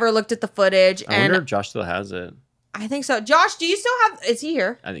 we never looked at the footage. I wonder if Josh still has it. I think so. Josh, do you still have? Is he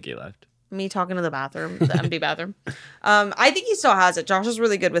here? I think he left. Me talking to the bathroom, the empty bathroom. I think he still has it. Josh is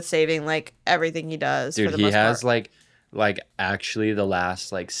really good with saving like everything he does. Dude, for the most has part. like actually the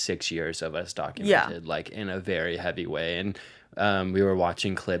last like 6 years of us documented like in a very heavy way. And we were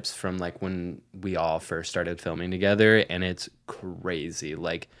watching clips from like when we all first started filming together, and it's crazy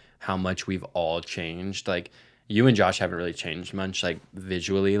like how much we've all changed. Like you and Josh haven't really changed much like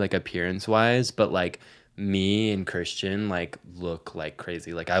visually, like appearance wise, but like me and Christian like look like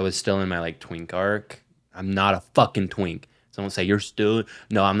crazy. Like I was still in my like twink arc. I'm not a fucking twink. Someone say you're still.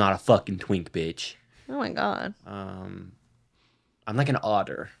 No, I'm not a fucking twink, bitch. Oh my god. I'm like an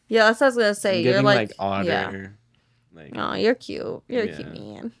otter. Yeah, that's what I was gonna say. You're like otter. Yeah. Like, oh, you're cute. You're a cute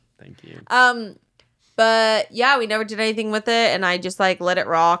man. Thank you. But yeah, we never did anything with it, and I just like let it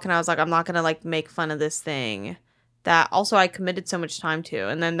rock. And I was like, I'm not gonna like make fun of this thing that also I committed so much time to.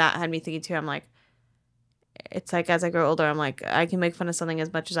 And then that had me thinking too. I'm like. It's like as I grow older, I'm like, I can make fun of something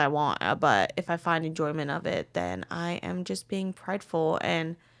as much as I want, but if I find enjoyment of it, then I am just being prideful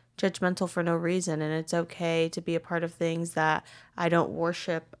and judgmental for no reason. And it's okay to be a part of things that I don't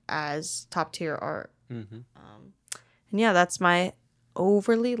worship as top tier art. Mm-hmm. And yeah, that's my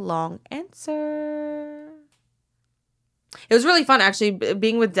overly long answer. It was really fun actually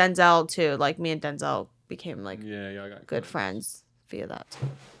being with Denzel too. Like me and Denzel became like I got good friends via that too.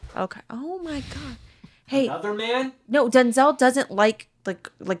 Okay. Oh my god. Hey, Another man? no, Denzel doesn't like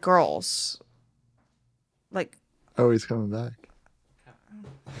girls. Like, Oh, he's coming back.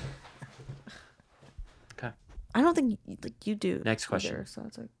 Okay. I don't think you do. Next question. Either, so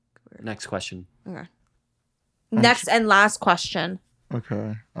it's like weird. Next question. Okay. Next and last question.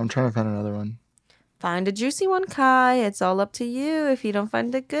 Okay. I'm trying to find another one. Find a juicy one, Kai. It's all up to you. If you don't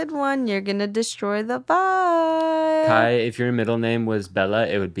find a good one, you're gonna destroy the vibe. Kai, if your middle name was Bella,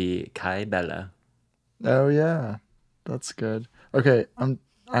 it would be Kai Bella. Oh yeah, that's good. Okay, I'm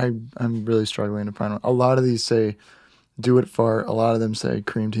really struggling to find one. A lot of these say "do it fart." A lot of them say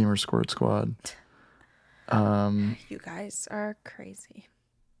 "cream team" or "squirt squad." You guys are crazy,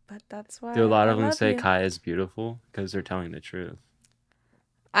 but that's why. Do a lot I of them love say you. Kai is beautiful? Because they're telling the truth.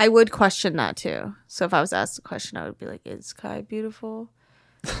 I would question that too. So if I was asked a question, I would be like, "Is Kai beautiful?"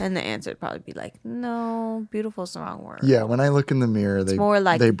 And the answer would probably be like, "No, beautiful is the wrong word." Yeah, when I look in the mirror, more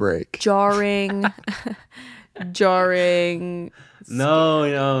like they break. Jarring, jarring.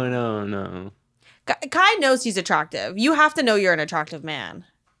 No. Kai knows he's attractive. You have to know you're an attractive man.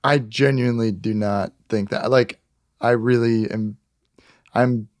 I genuinely do not think that. Like, I really am.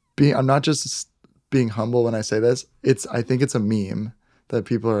 I'm not just being humble when I say this. I think it's a meme that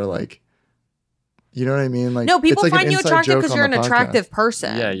people are like, you know what I mean? Like, No, people it's like find an you inside attractive joke because on you're the an podcast. attractive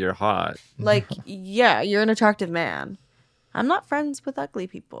person. Yeah, you're hot. Like, yeah, you're an attractive man. I'm not friends with ugly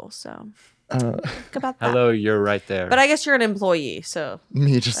people, so think about that. Hello, you're right there. But I guess you're an employee, so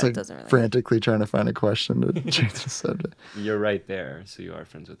Me just that like doesn't really frantically trying to find a question to change the subject. You're right there, so you are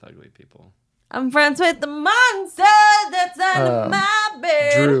friends with ugly people. I'm friends with the monster that's under my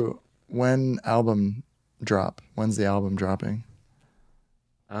bed. Drew, when album drop? When's the album dropping?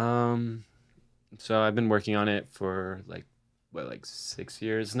 So I've been working on it for like 6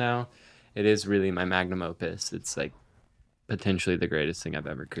 years now. It is really my magnum opus. It's like potentially the greatest thing I've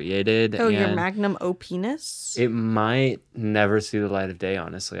ever created. Oh, your and magnum opinus? it might never see the light of day,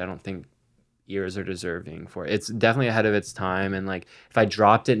 honestly. I don't think ears are deserving for it. It's definitely ahead of its time, and like if I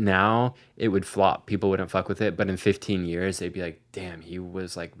dropped it now, it would flop. People wouldn't fuck with it, but in 15 years they'd be like, damn, he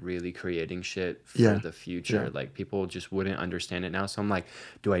was like really creating shit for the future. Like people just wouldn't understand it now. So I'm like,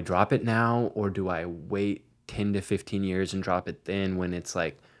 do I drop it now or do I wait 10 to 15 years and drop it then when it's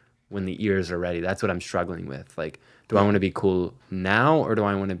like when the ears are ready? That's what I'm struggling with. Like, do I want to be cool now or do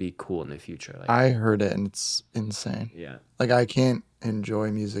I want to be cool in the future? Like, I heard it and it's insane. yeah. Like, I can't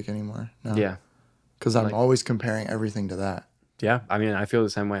enjoy music anymore. No. Yeah. Because I'm always comparing everything to that. Yeah, I mean, I feel the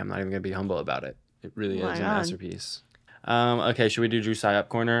same way. I'm not even going to be humble about it. It really is a masterpiece. Okay, should we do Drew Psyop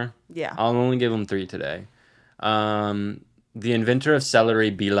Corner? Yeah. I'll only give him 3 today. The inventor of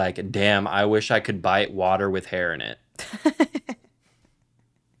celery be like, damn, I wish I could bite water with hair in it.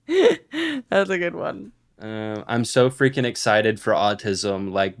 That's a good one. I'm so freaking excited for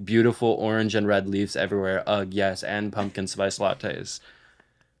autism. Like, beautiful orange and red leaves everywhere. Ugh, yes, and pumpkin spice lattes.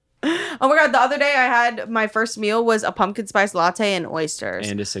 Oh my god, the other day I had my first meal was a pumpkin spice latte and oysters.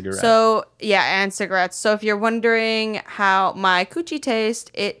 And a cigarette. So, yeah, and cigarettes. So if you're wondering how my coochie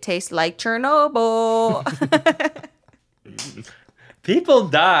tastes, it tastes like Chernobyl. People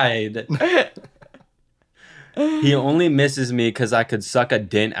died. He only misses me because I could suck a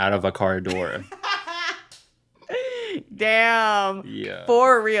dent out of a car door. Damn. Yeah.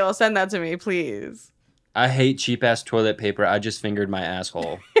 For real. Send that to me, please. I hate cheap-ass toilet paper. I just fingered my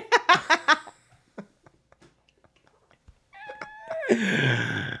asshole.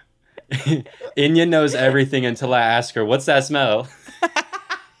 Enya knows everything until I ask her, what's that smell?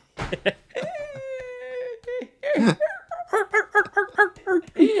 That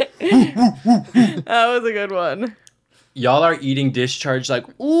was a good one. Y'all are eating discharge like,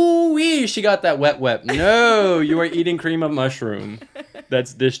 ooh-wee, she got that wet. No, you are eating cream of mushroom.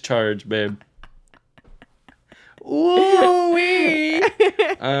 That's discharge, babe. Ooh-wee.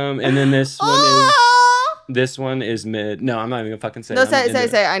 And then this one is mid. No, I'm not even gonna fucking say it. No,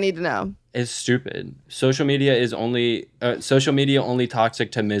 say. I need to know. It's stupid. Social media only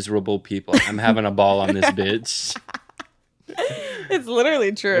toxic to miserable people. I'm having a ball on this bitch. It's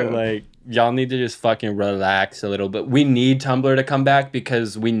literally true. Like, y'all need to just fucking relax a little bit. We need Tumblr to come back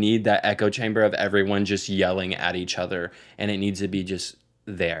because we need that echo chamber of everyone just yelling at each other, and it needs to be just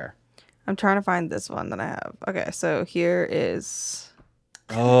there. I'm trying to find this one that I have. Okay, so here is.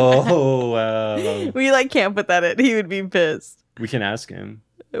 Oh, wow. We can't put that in. He would be pissed. We can ask him.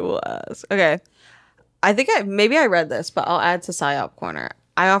 We'll ask. Okay. I think maybe I read this, but I'll add to PsyOp Corner.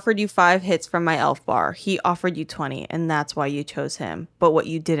 I offered you 5 hits from my elf bar. He offered you 20, and that's why you chose him. But what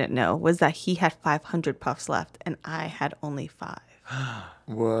you didn't know was that he had 500 puffs left, and I had only 5.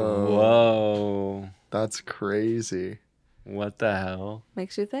 Whoa. Whoa. That's crazy. What the hell?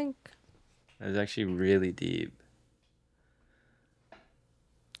 Makes you think. That was actually really deep.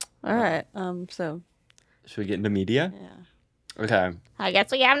 All right. So. Should we get into media? Yeah. Okay. I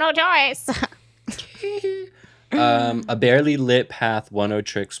guess we have no choice. A barely lit path, 10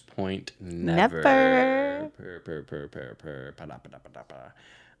 tricks point never.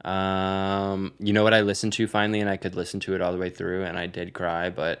 You know what I listened to finally, and I could listen to it all the way through, and I did cry,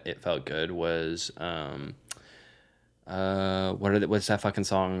 but it felt good. Was what's that fucking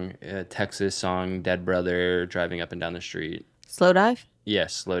song? Texas song, Dead Brother, driving up and down the street. Slow dive.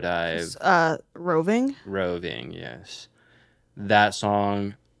 Yes, Slow Dive. Roving. Roving, yes. That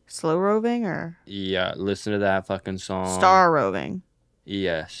song. Slow roving or? Yeah, listen to that fucking song. Star roving.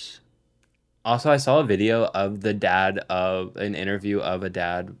 Yes. Also, I saw a video of the dad of an interview of the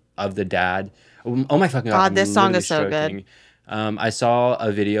dad. Oh my fucking God, this song is so good. I saw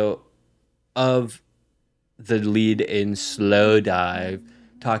a video of the lead in Slow Dive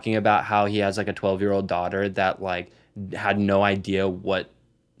talking about how he has like a 12-year-old daughter that like had no idea what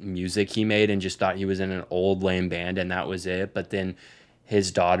music he made and just thought he was in an old lame band and that was it. But then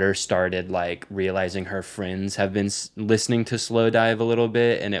his daughter started like realizing her friends have been listening to Slow Dive a little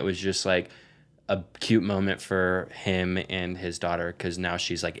bit, and it was just like a cute moment for him and his daughter because now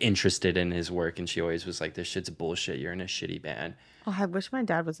she's like interested in his work, and she always was like, this shit's bullshit, you're in a shitty band. Oh, I wish my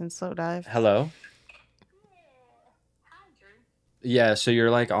dad was in Slow Dive. Hello. Yeah, so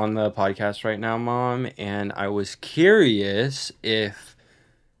you're like on the podcast right now, Mom, and I was curious if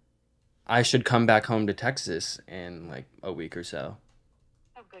I should come back home to Texas in like a week or so.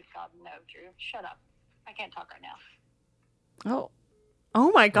 Oh, good God, no, Drew. Shut up. I can't talk right now.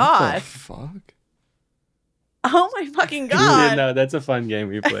 Oh my What God. the fuck? Oh my fucking Yeah, God. no, that's a fun game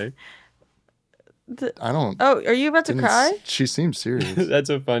we play. I don't. Oh, are you about to cry? She seems serious. That's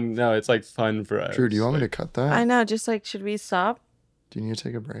a fun. No, it's like fun for us. Drew, do you want me to cut that? I know. Just like, should we stop? Do you need to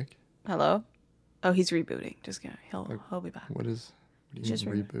take a break? Hello? Oh, he's rebooting. Just kidding. He'll be back. What do you Just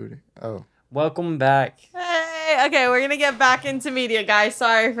mean rebooting? Oh. Welcome back. Hey, okay, we're gonna get back into media, guys.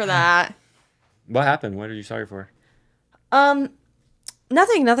 Sorry for that. What happened? What are you sorry for?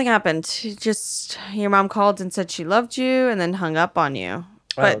 Nothing happened. Just your mom called and said she loved you and then hung up on you.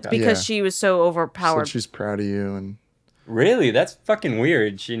 But okay. because she was so overpowered. Said she's proud of you and Really? That's fucking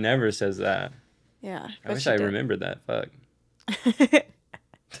weird. She never says that. Yeah. I wish I remembered that. Fuck.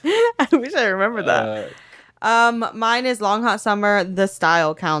 I wish I remembered that. Mine is Long Hot Summer, The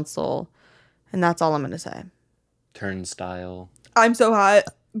Style Council. And that's all I'm going to say. Turnstile. I'm So Hot,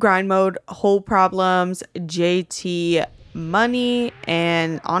 Grind Mode, Whole Problems, JT Money,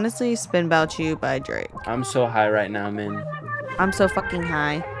 and honestly, Spin About You by Drake. I'm so high right now, man. I'm so fucking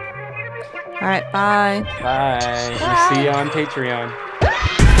high. All right, bye. Bye. See you on Patreon.